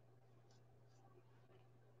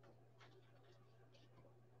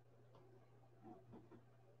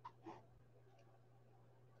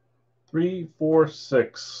 Three, 4,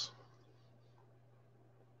 6.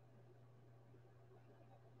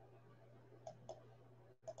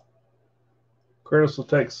 Curtis will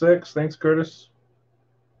take 6. Thanks, Curtis.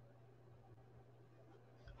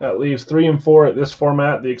 That leaves 3 and 4 at this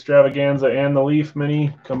format, the Extravaganza and the Leaf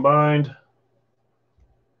Mini combined.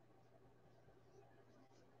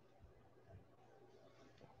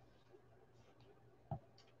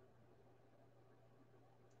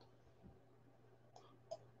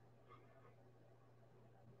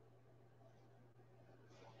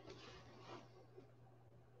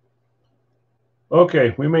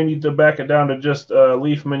 Okay, we may need to back it down to just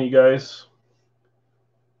Leaf Mini, guys.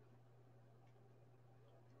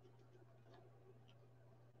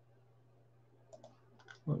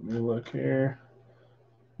 Let me look here.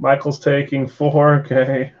 Michael's taking 4.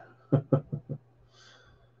 Okay.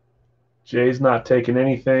 Jay's not taking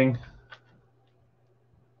anything.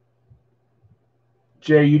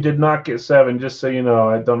 Jay, you did not get 7, just so you know.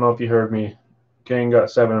 I don't know if you heard me. Kane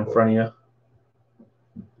got 7 in front of you.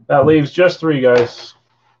 That leaves just 3, guys.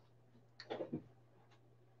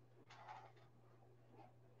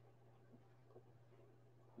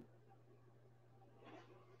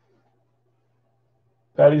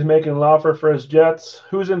 Patty's making an offer for his Jets.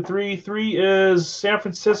 Who's in 3? 3 is San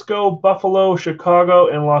Francisco, Buffalo, Chicago,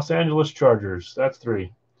 and Los Angeles Chargers. That's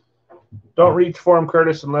 3. Don't reach for them,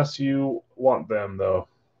 Curtis, unless you want them, though.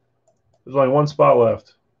 There's only 1 spot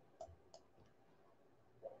left.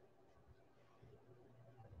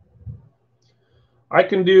 I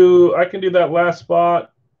can do that last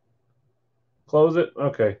spot. Close it.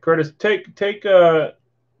 Okay, Curtis, take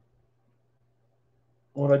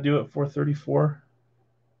what I do at 434.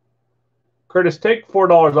 Curtis, take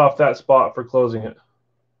 $4 off that spot for closing it.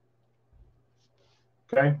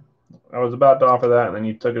 Okay, I was about to offer that, and then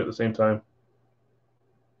you took it at the same time.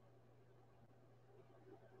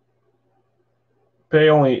 Pay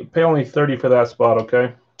only 30 for that spot.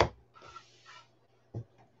 Okay.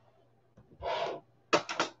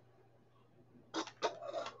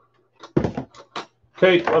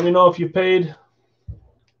 Okay, let me know if you paid.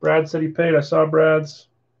 Brad said he paid. I saw Brad's.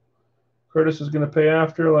 Curtis is going to pay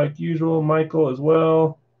after, like usual. Michael as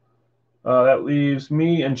well. That leaves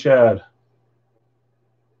me and Chad.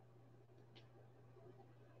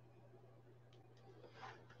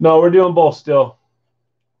 No, we're doing both still.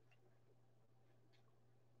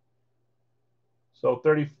 So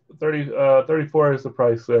 34 is the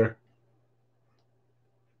price there.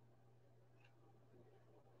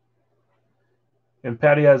 And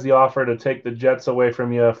Patty has the offer to take the Jets away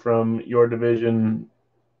from you from your division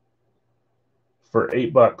for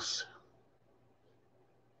 $8.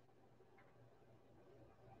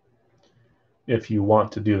 If you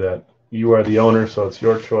want to do that. You are the owner, so it's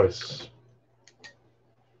your choice.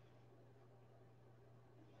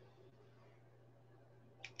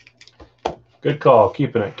 Good call.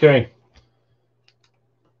 Keeping it. Okay.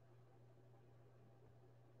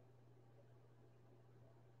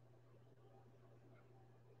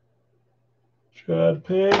 Chad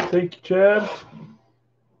Pig. Thank you, Chad.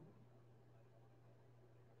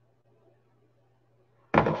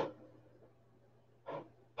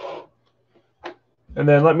 And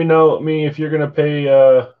then let me know if you're going to pay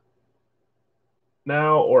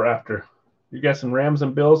now or after. You're guessing Rams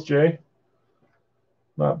and Bills, Jay?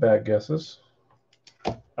 Not bad guesses.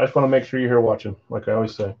 I just want to make sure you're here watching, like I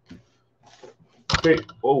always say. Okay.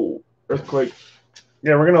 Oh, earthquake.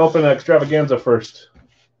 Yeah, we're going to open Extravaganza first.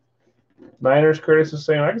 Niners, Curtis is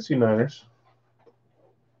saying, I can see Niners.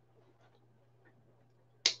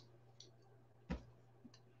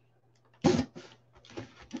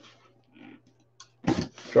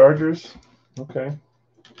 Chargers. Okay.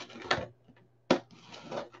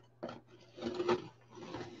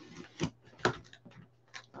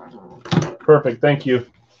 Perfect. Thank you.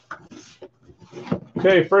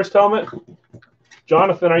 Okay, first helmet.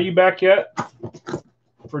 Jonathan, are you back yet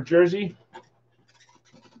for Jersey?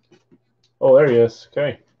 Oh, there he is.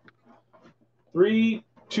 Okay. 3,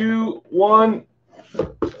 2, 1.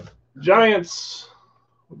 Giants.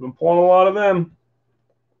 We've been pulling a lot of them.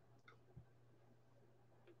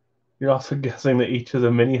 You're also guessing that each is a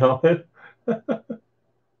mini helmet.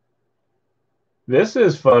 This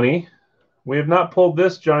is funny. We have not pulled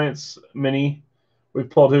this Giants mini. We've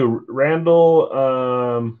pulled who?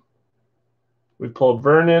 Randall. We've pulled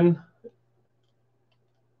Vernon.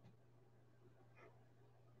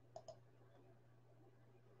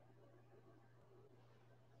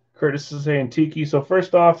 Curtis is saying Tiki. So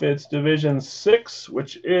first off, it's Division 6,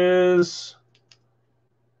 which is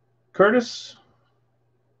Curtis.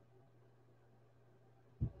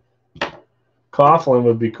 Coughlin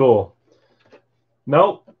would be cool.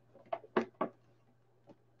 Nope.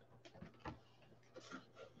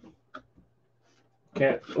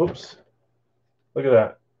 Can't. Oops. Look at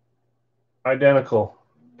that. Identical.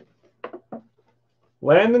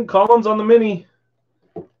 Landon Collins on the mini.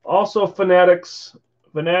 Also Fanatics.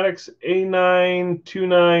 Fanatics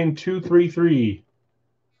A929233.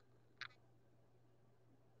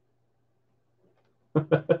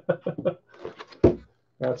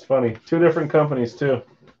 That's funny. Two different companies, too.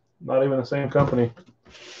 Not even the same company.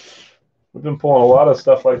 We've been pulling a lot of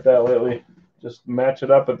stuff like that lately. Just match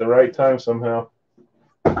it up at the right time somehow.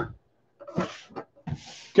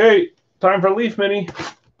 Okay, time for Leaf Mini.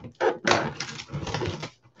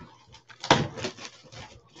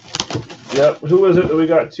 Yep. Who was it that we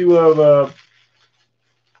got two of?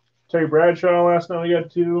 Terry Bradshaw last night. We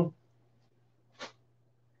got two.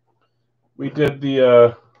 We did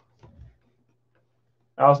the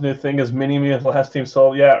Al's new thing is mini me the last team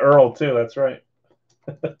sold. Yeah, Earl too. That's right.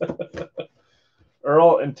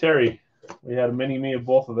 Earl and Terry. We had a mini me of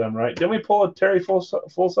both of them, right? Didn't we pull a Terry full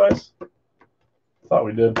size? Thought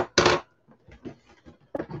we did.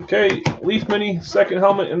 Okay, Leaf Mini, second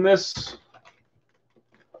helmet in this.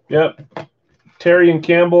 Yep. Terry and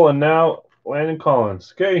Campbell, and now Landon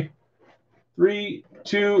Collins. Okay. 3,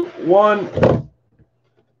 2, 1.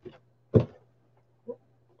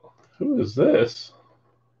 Who is this?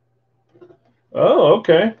 Oh,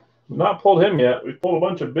 okay. Not pulled him yet. We pulled a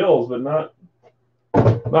bunch of Bills, but not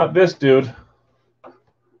this dude.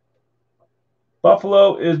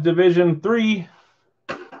 Buffalo is Division 3.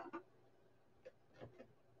 Can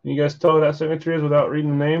you guys tell who that signature is without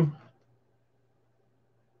reading the name?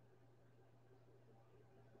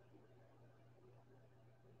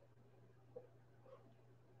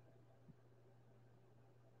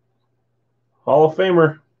 Hall of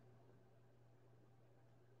Famer.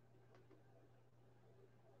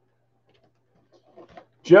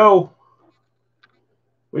 Joe.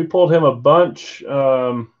 We pulled him a bunch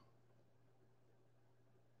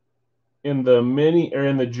in the mini or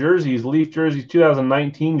in the jerseys, Leaf jerseys,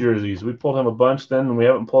 2019 jerseys. We pulled him a bunch then, and we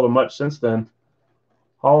haven't pulled him much since then.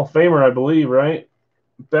 Hall of Famer, I believe, right?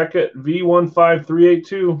 Beckett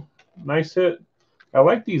V15382. Nice hit. I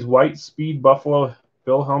like these white Speed Buffalo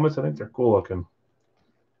Bill helmets. I think they're cool looking.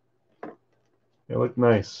 They look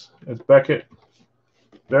nice. It's Beckett.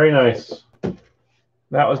 Very nice.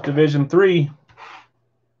 That was Division 3.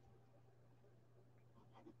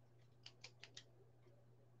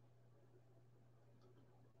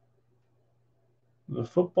 The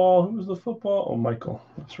football? Who was the football? Oh, Michael.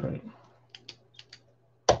 That's right.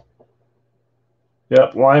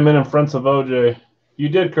 Yep, Lyman in front of OJ. You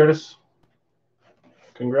did, Curtis.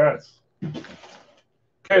 Congrats.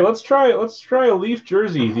 Okay, let's try a Leaf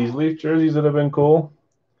jersey. These Leaf jerseys that have been cool.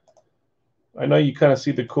 I know you kind of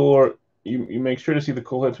see the cool, you make sure to see the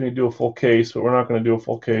cool hits when you do a full case, but we're not going to do a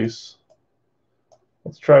full case.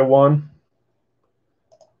 Let's try one.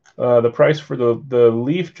 The price for the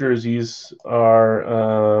Leaf jerseys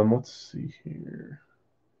are, let's see here.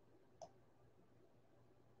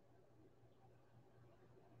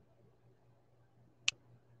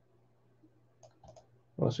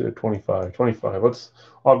 Let's do 25. 25.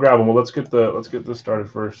 I'll grab them. Well, let's get this started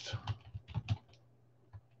first.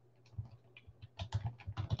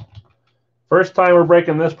 First time we're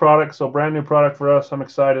breaking this product, so brand new product for us. I'm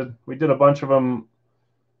excited. We did a bunch of them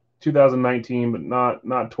 2019, but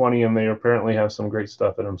not 20, and they apparently have some great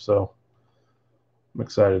stuff in them, so I'm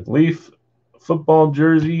excited. Leaf football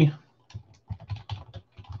jersey,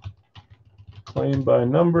 claim by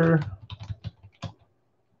number.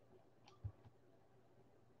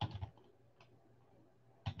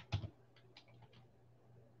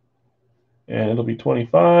 And it'll be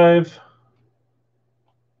 25.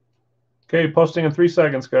 Okay, posting in 3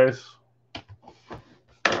 seconds, guys.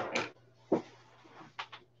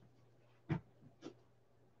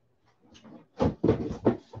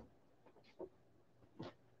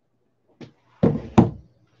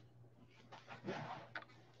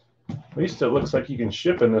 At least it looks like you can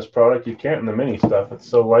ship in this product. You can't in the mini stuff. It's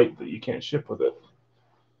so light that you can't ship with it.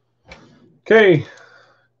 Okay.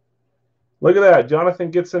 Look at that. Jonathan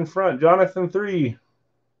gets in front. Jonathan 3.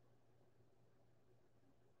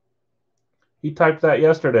 He typed that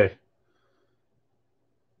yesterday.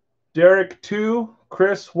 Derek 2.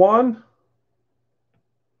 Chris 1.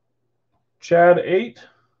 Chad 8.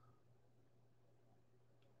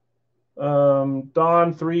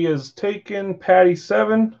 Don 3 is taken. Patty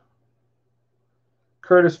 7.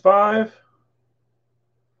 Curtis 5.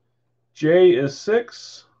 Jay is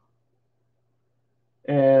 6.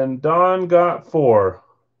 And Don got 4.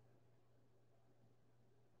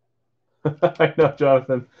 I know,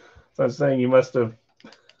 Jonathan. So I'm saying you must have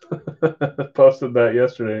posted that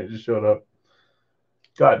yesterday. It just showed up.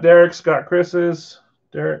 Got Derek's, got Chris's.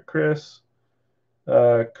 Derek, Chris.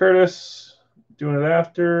 Curtis doing it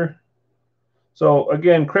after. So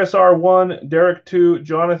again, Chris R1, Derek 2,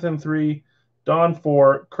 Jonathan 3, Don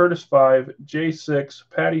 4, Curtis 5, Jay 6,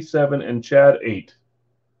 Patty 7, and Chad 8.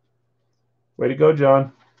 Way to go,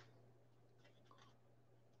 John.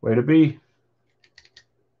 Way to be.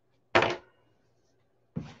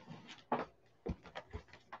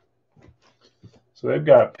 So they've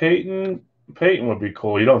got Peyton. Peyton would be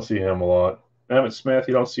cool. You don't see him a lot. Emmitt Smith,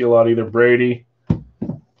 you don't see a lot either. Brady.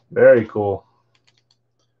 Very cool.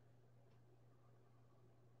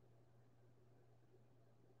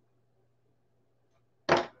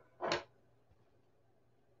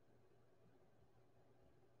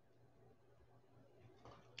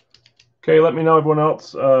 Okay, let me know, everyone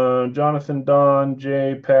else. Jonathan, Don,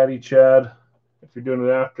 Jay, Patty, Chad. If you're doing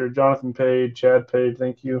it after, Jonathan paid, Chad paid,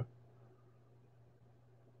 thank you.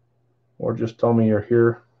 Or just tell me you're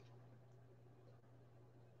here.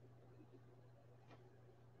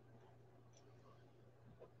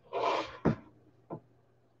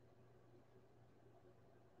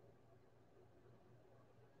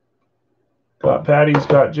 Got Patty's,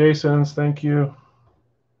 got Jason's, thank you.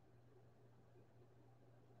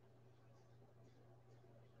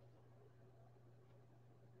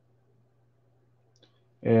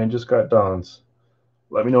 And just got Don's.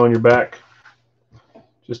 Let me know when you're back,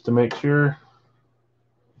 just to make sure.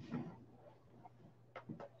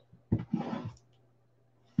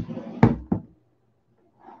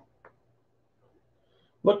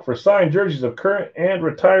 Look for signed jerseys of current and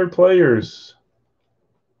retired players.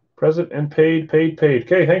 Present and paid, paid, paid.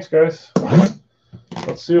 Okay, thanks, guys.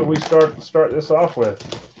 Let's see what we start this off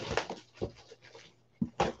with.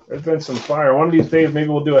 There's been some fire. One of these days, maybe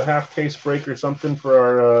we'll do a half case break or something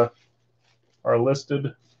for our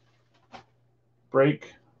listed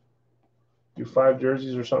break. Do 5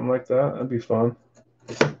 jerseys or something like that. That'd be fun.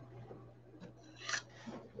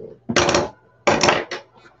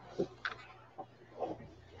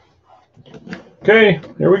 Okay,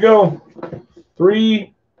 here we go.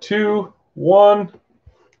 3, 2, 1.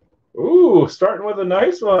 Ooh, starting with a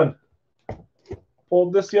nice one.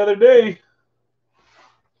 Pulled this the other day.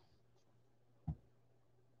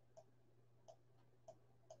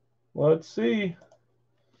 Let's see.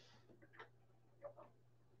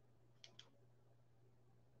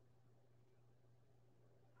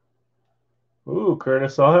 Ooh,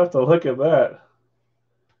 Curtis, I'll have to look at that.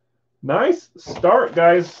 Nice start,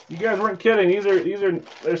 guys. You guys weren't kidding.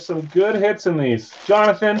 There's some good hits in these.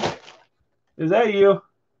 Jonathan, is that you?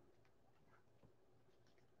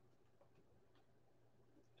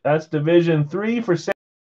 That's Division 3 for San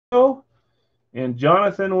Diego, and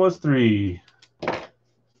Jonathan was 3.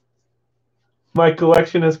 My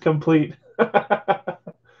collection is complete. I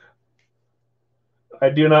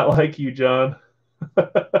do not like you, John.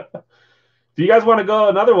 If you guys want to go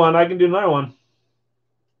another one, I can do another one.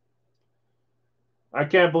 I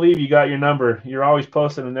can't believe you got your number. You're always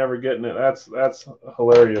posting and never getting it. That's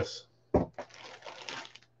hilarious.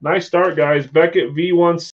 Nice start, guys. Beckett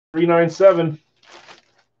V1397.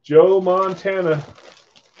 Joe Montana.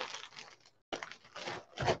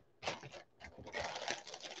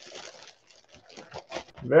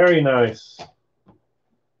 Very nice.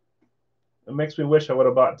 It makes me wish I would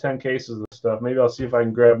have bought 10 cases of stuff. Maybe I'll see if I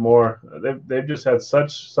can grab more. They've just had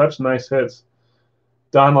such nice hits.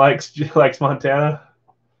 Don likes Montana.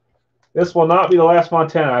 This will not be the last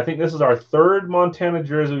Montana. I think this is our 3rd Montana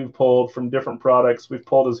jersey we've pulled from different products. We've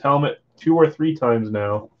pulled his helmet 2 or 3 times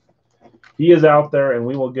now. He is out there, and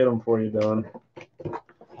we will get him for you, Don.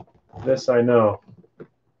 This I know.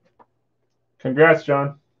 Congrats,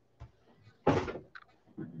 John.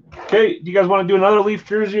 Okay, do you guys want to do another Leaf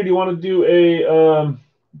jersey, or do you want to do a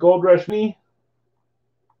Gold Rush knee?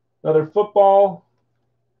 Another football?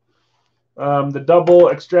 The double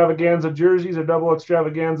extravaganza jerseys or double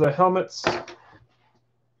extravaganza helmets?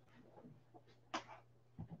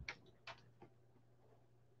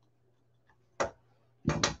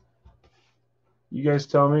 You guys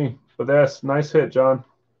tell me. But that's nice hit, John.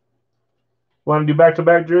 Want to do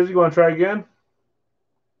back-to-back jersey? You want to try again?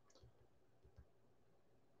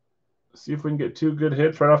 See if we can get 2 good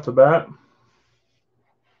hits right off the bat.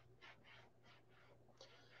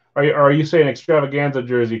 Are you saying extravaganza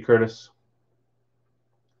jersey, Curtis?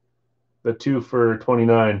 The 2 for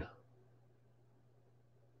 29.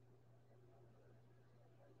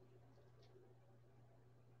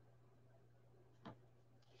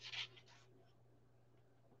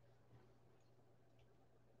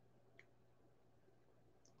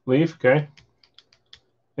 Leaf, okay.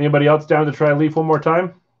 Anybody else down to try Leaf one more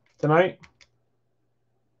time tonight?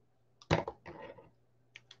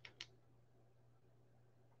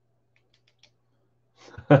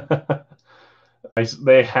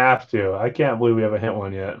 They have to. I can't believe we haven't hit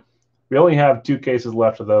one yet. We only have 2 cases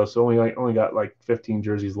left of those, so only got like 15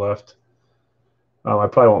 jerseys left. I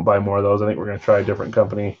probably won't buy more of those. I think we're going to try a different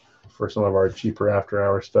company for some of our cheaper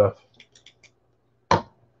after-hour stuff.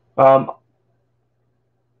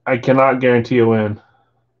 I cannot guarantee a win.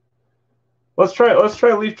 Let's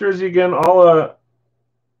try Leaf jersey again. I'll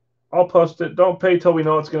post it. Don't pay till we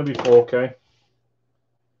know it's going to be full. Okay.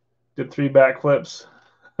 Did 3 backflips.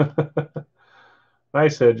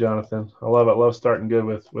 Nice hit, Jonathan. I love it. Love starting good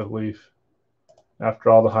with Leaf. After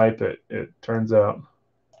all the hype, it turns out.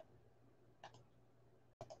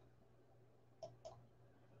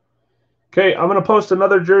 Okay, I'm going to post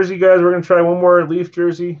another jersey, guys. We're going to try one more Leaf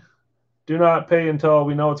jersey. Do not pay until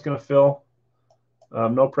we know it's going to fill.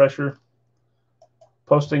 No pressure.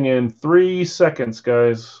 Posting in 3 seconds,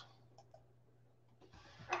 guys.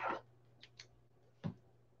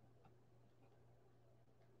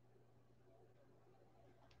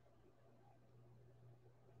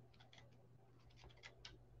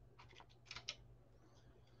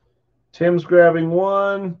 Tim's grabbing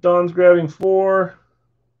 1. Don's grabbing 4.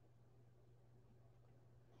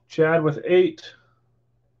 Chad with 8.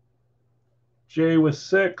 Jay with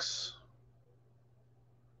 6.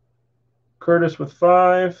 Curtis with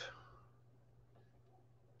 5.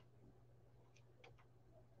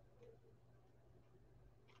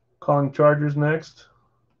 Calling Chargers next.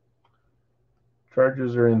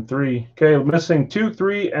 Chargers are in 3. Okay, missing 2,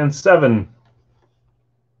 3, and 7.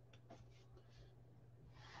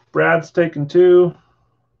 Brad's taking 2.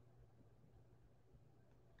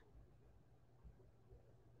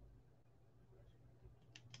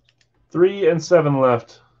 Three and 7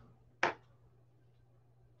 left.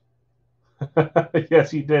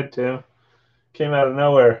 Yes, he did, Tim. Came out of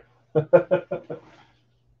nowhere.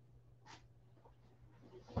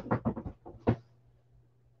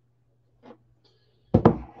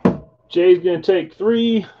 Jay's going to take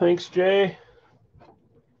 3. Thanks, Jay.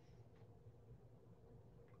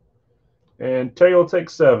 And Terry will take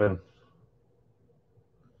 7.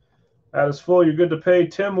 That is full. You're good to pay.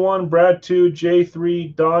 Tim 1, Brad 2, Jay 3,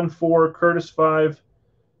 Don 4, Curtis 5,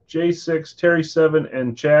 Jay 6, Terry 7,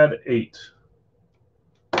 and Chad 8.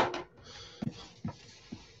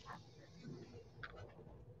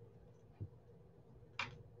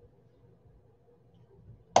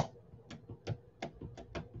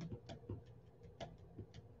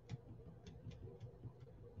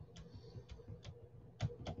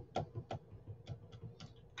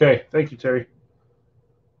 Okay, thank you, Terry.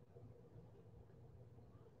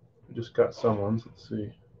 I just got someone's. Let's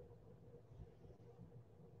see.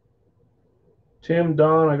 Tim,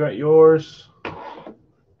 Don, I got yours.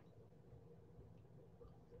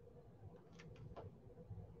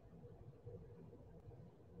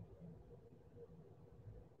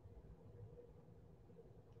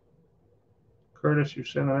 Curtis, you're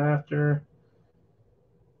sending after.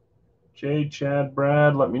 Jay, Chad,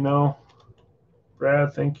 Brad, let me know.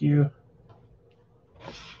 Brad, thank you.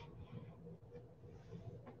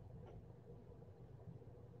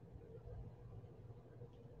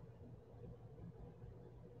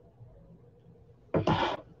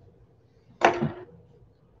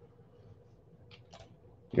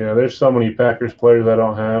 Yeah, there's so many Packers players I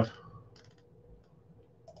don't have.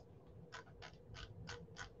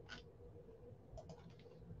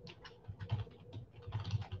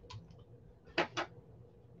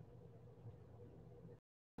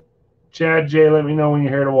 Chad, Jay, let me know when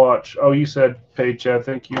you're here to watch. Oh, you said pay, Chad.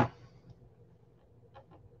 Thank you.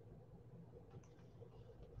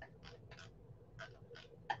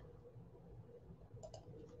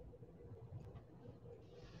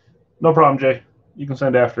 No problem, Jay. You can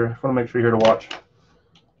send after. I want to make sure you're here to watch.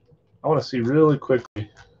 I want to see really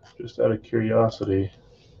quickly, just out of curiosity.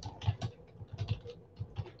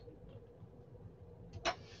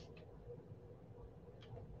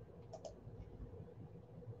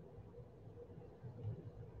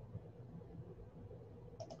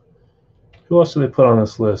 Who else do they put on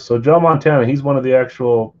this list? So Joe Montana, he's one of the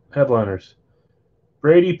actual headliners.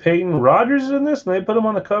 Brady, Peyton, Rodgers is in this, and they put him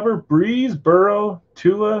on the cover. Breeze, Burrow,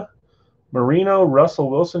 Tua, Marino, Russell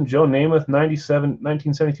Wilson, Joe Namath,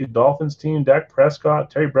 1972 Dolphins team, Dak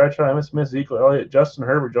Prescott, Terry Bradshaw, Emmitt Smith, Ezekiel Elliott, Justin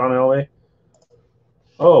Herbert, John Elway.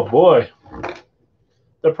 Oh, boy.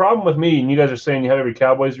 The problem with me, and you guys are saying you have every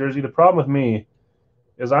Cowboys jersey, the problem with me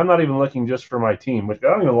is I'm not even looking just for my team, which I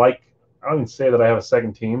don't even say that I have a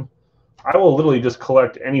second team. I will literally just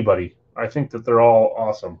collect anybody. I think that they're all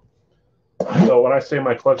awesome. So when I say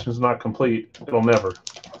my collection is not complete, it'll never.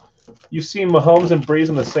 You've seen Mahomes and Breeze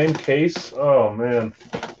in the same case? Oh, man.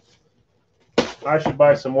 I should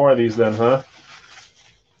buy some more of these then, huh?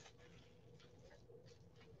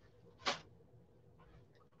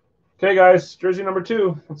 Okay, guys, jersey number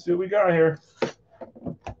 2. Let's see what we got here.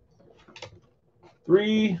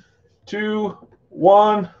 3, 2,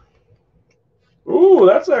 1. Ooh,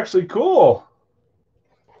 that's actually cool.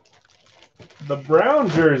 The Brown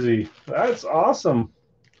jersey. That's awesome.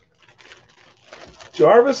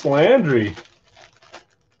 Jarvis Landry.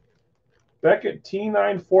 Beckett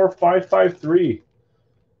T94553.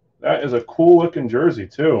 That is a cool looking jersey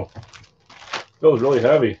too. Feels really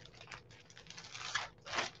heavy.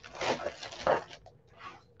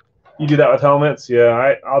 You do that with helmets?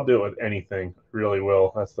 Yeah, I'll do it with anything. Really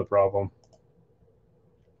will. That's the problem.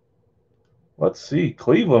 Let's see.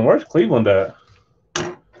 Cleveland. Where's Cleveland at?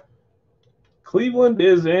 Cleveland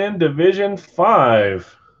is in Division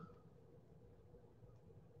 5.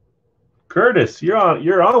 Curtis,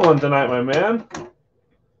 you're on one tonight, my man.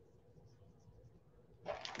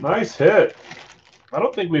 Nice hit. I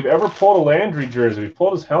don't think we've ever pulled a Landry jersey. We've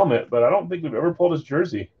pulled his helmet, but I don't think we've ever pulled his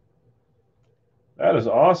jersey. That is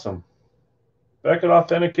awesome. Beckett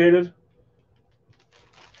authenticated.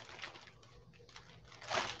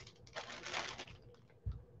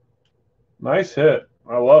 Nice hit.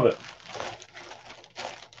 I love it.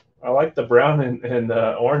 I like the brown and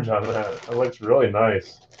orange on that. It looks really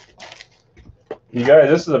nice. You guys,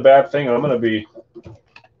 this is a bad thing. I'm gonna be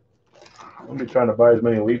trying to buy as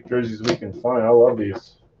many Leaf jerseys as we can find. I love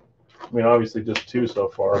these. I mean, obviously just 2 so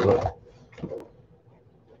far, but.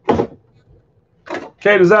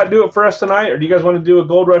 Okay, does that do it for us tonight, or do you guys want to do a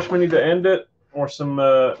Gold Rush mini to end it, or some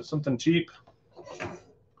something cheap?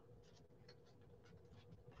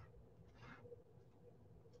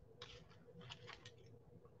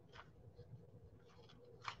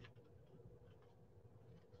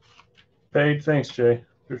 Paid. Thanks, Jay.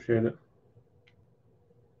 Appreciate it.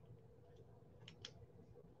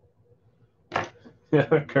 Yeah,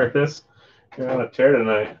 Curtis, you're on a tear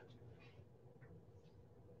tonight.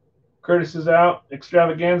 Curtis is out.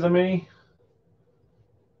 Extravaganza mini.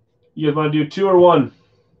 You guys want to do 2 or 1?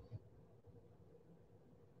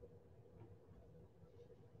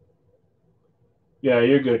 Yeah,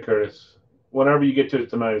 you're good, Curtis. Whenever you get to it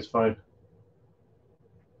tonight is fine.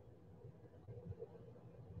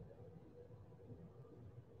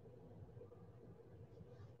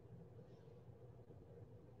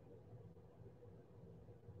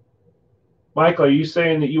 Michael, are you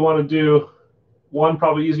saying that you want to do 1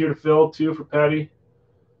 probably easier to fill, 2 for Patty?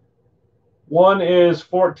 1 is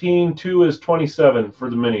 14, 2 is 27 for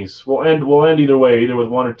the minis. We'll end either way, either with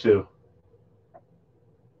 1 or 2.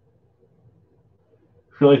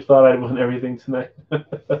 Really thought I'd win everything tonight.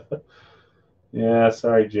 Yeah,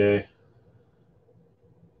 sorry, Jay.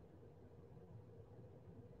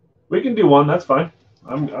 We can do 1. That's fine.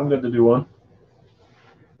 I'm good to do 1.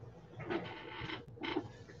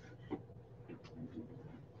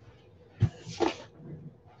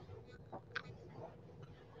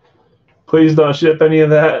 Please don't ship any of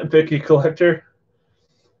that, Vicky Collector.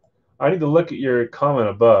 I need to look at your comment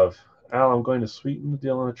above. Al, I'm going to sweeten the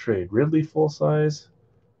deal on a trade. Ridley full size.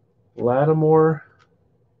 Lattimore.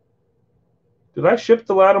 Did I ship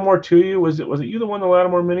the Lattimore to you? Was it you the one, the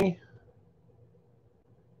Lattimore mini?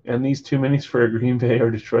 And these 2 minis for a Green Bay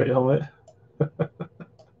or Detroit helmet?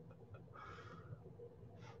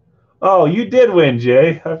 Oh, you did win,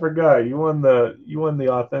 Jay. I forgot. You won the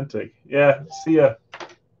authentic. Yeah, see ya.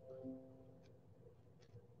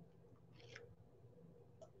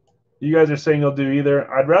 You guys are saying you'll do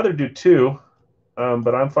either. I'd rather do 2,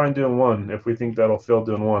 but I'm fine doing 1 if we think that'll fill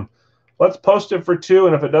doing 1. Let's post it for 2,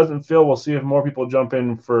 and if it doesn't fill, we'll see if more people jump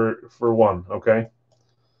in for 1, okay?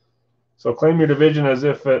 So claim your division as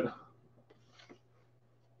if it...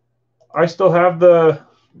 I still have the...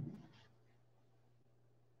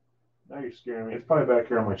 Now you're scaring me. It's probably back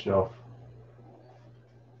here on my shelf.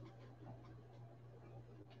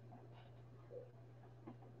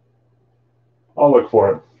 I'll look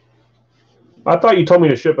for it. I thought you told me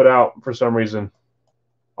to ship it out for some reason.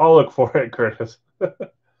 I'll look for it, Curtis.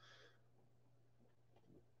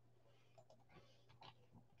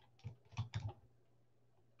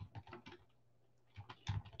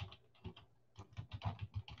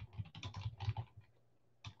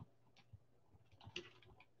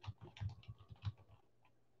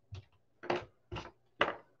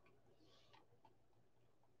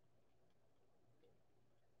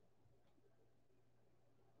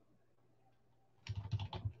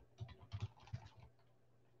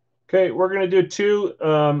 Okay, we're going to do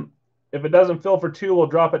 2. If it doesn't fill for 2, we'll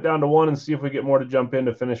drop it down to 1 and see if we get more to jump in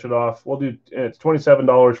to finish it off. We'll do, it's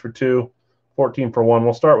 $27 for 2, 14 for 1.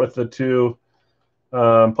 We'll start with the 2,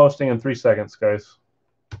 posting in 3 seconds, guys.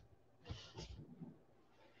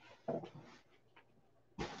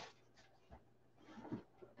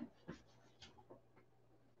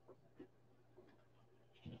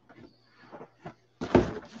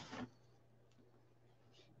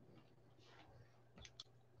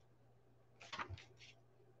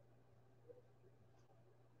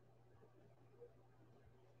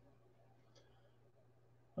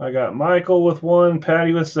 I got Michael with 1,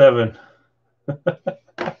 Patty with 7.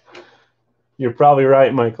 You're probably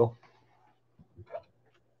right, Michael.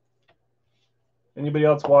 Anybody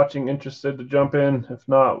else watching interested to jump in? If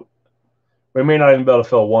not, we may not even be able to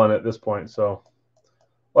fill 1 at this point. So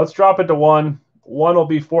let's drop it to 1. 1 will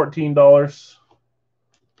be $14.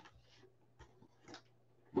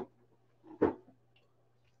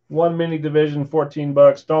 One mini division,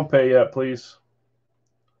 $14. Don't pay yet, please.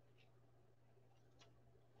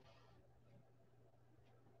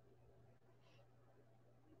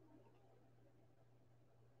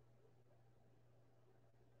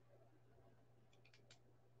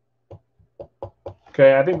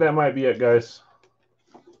 Okay, I think that might be it, guys.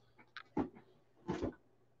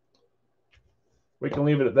 We can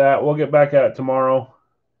leave it at that. We'll get back at it tomorrow.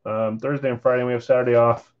 Thursday and Friday, we have Saturday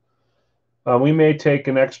off. We may take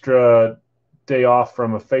an extra day off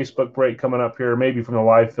from a Facebook break coming up here, maybe from the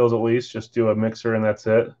live fills at least. Just do a mixer and that's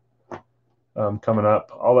it. Coming up,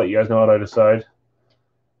 I'll let you guys know what I decide.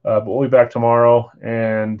 But we'll be back tomorrow,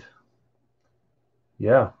 and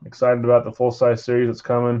yeah, excited about the full-size series that's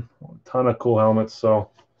coming. A ton of cool helmets. So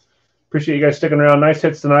appreciate you guys sticking around. Nice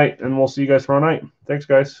hits tonight, and we'll see you guys tomorrow night. Thanks,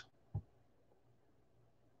 guys.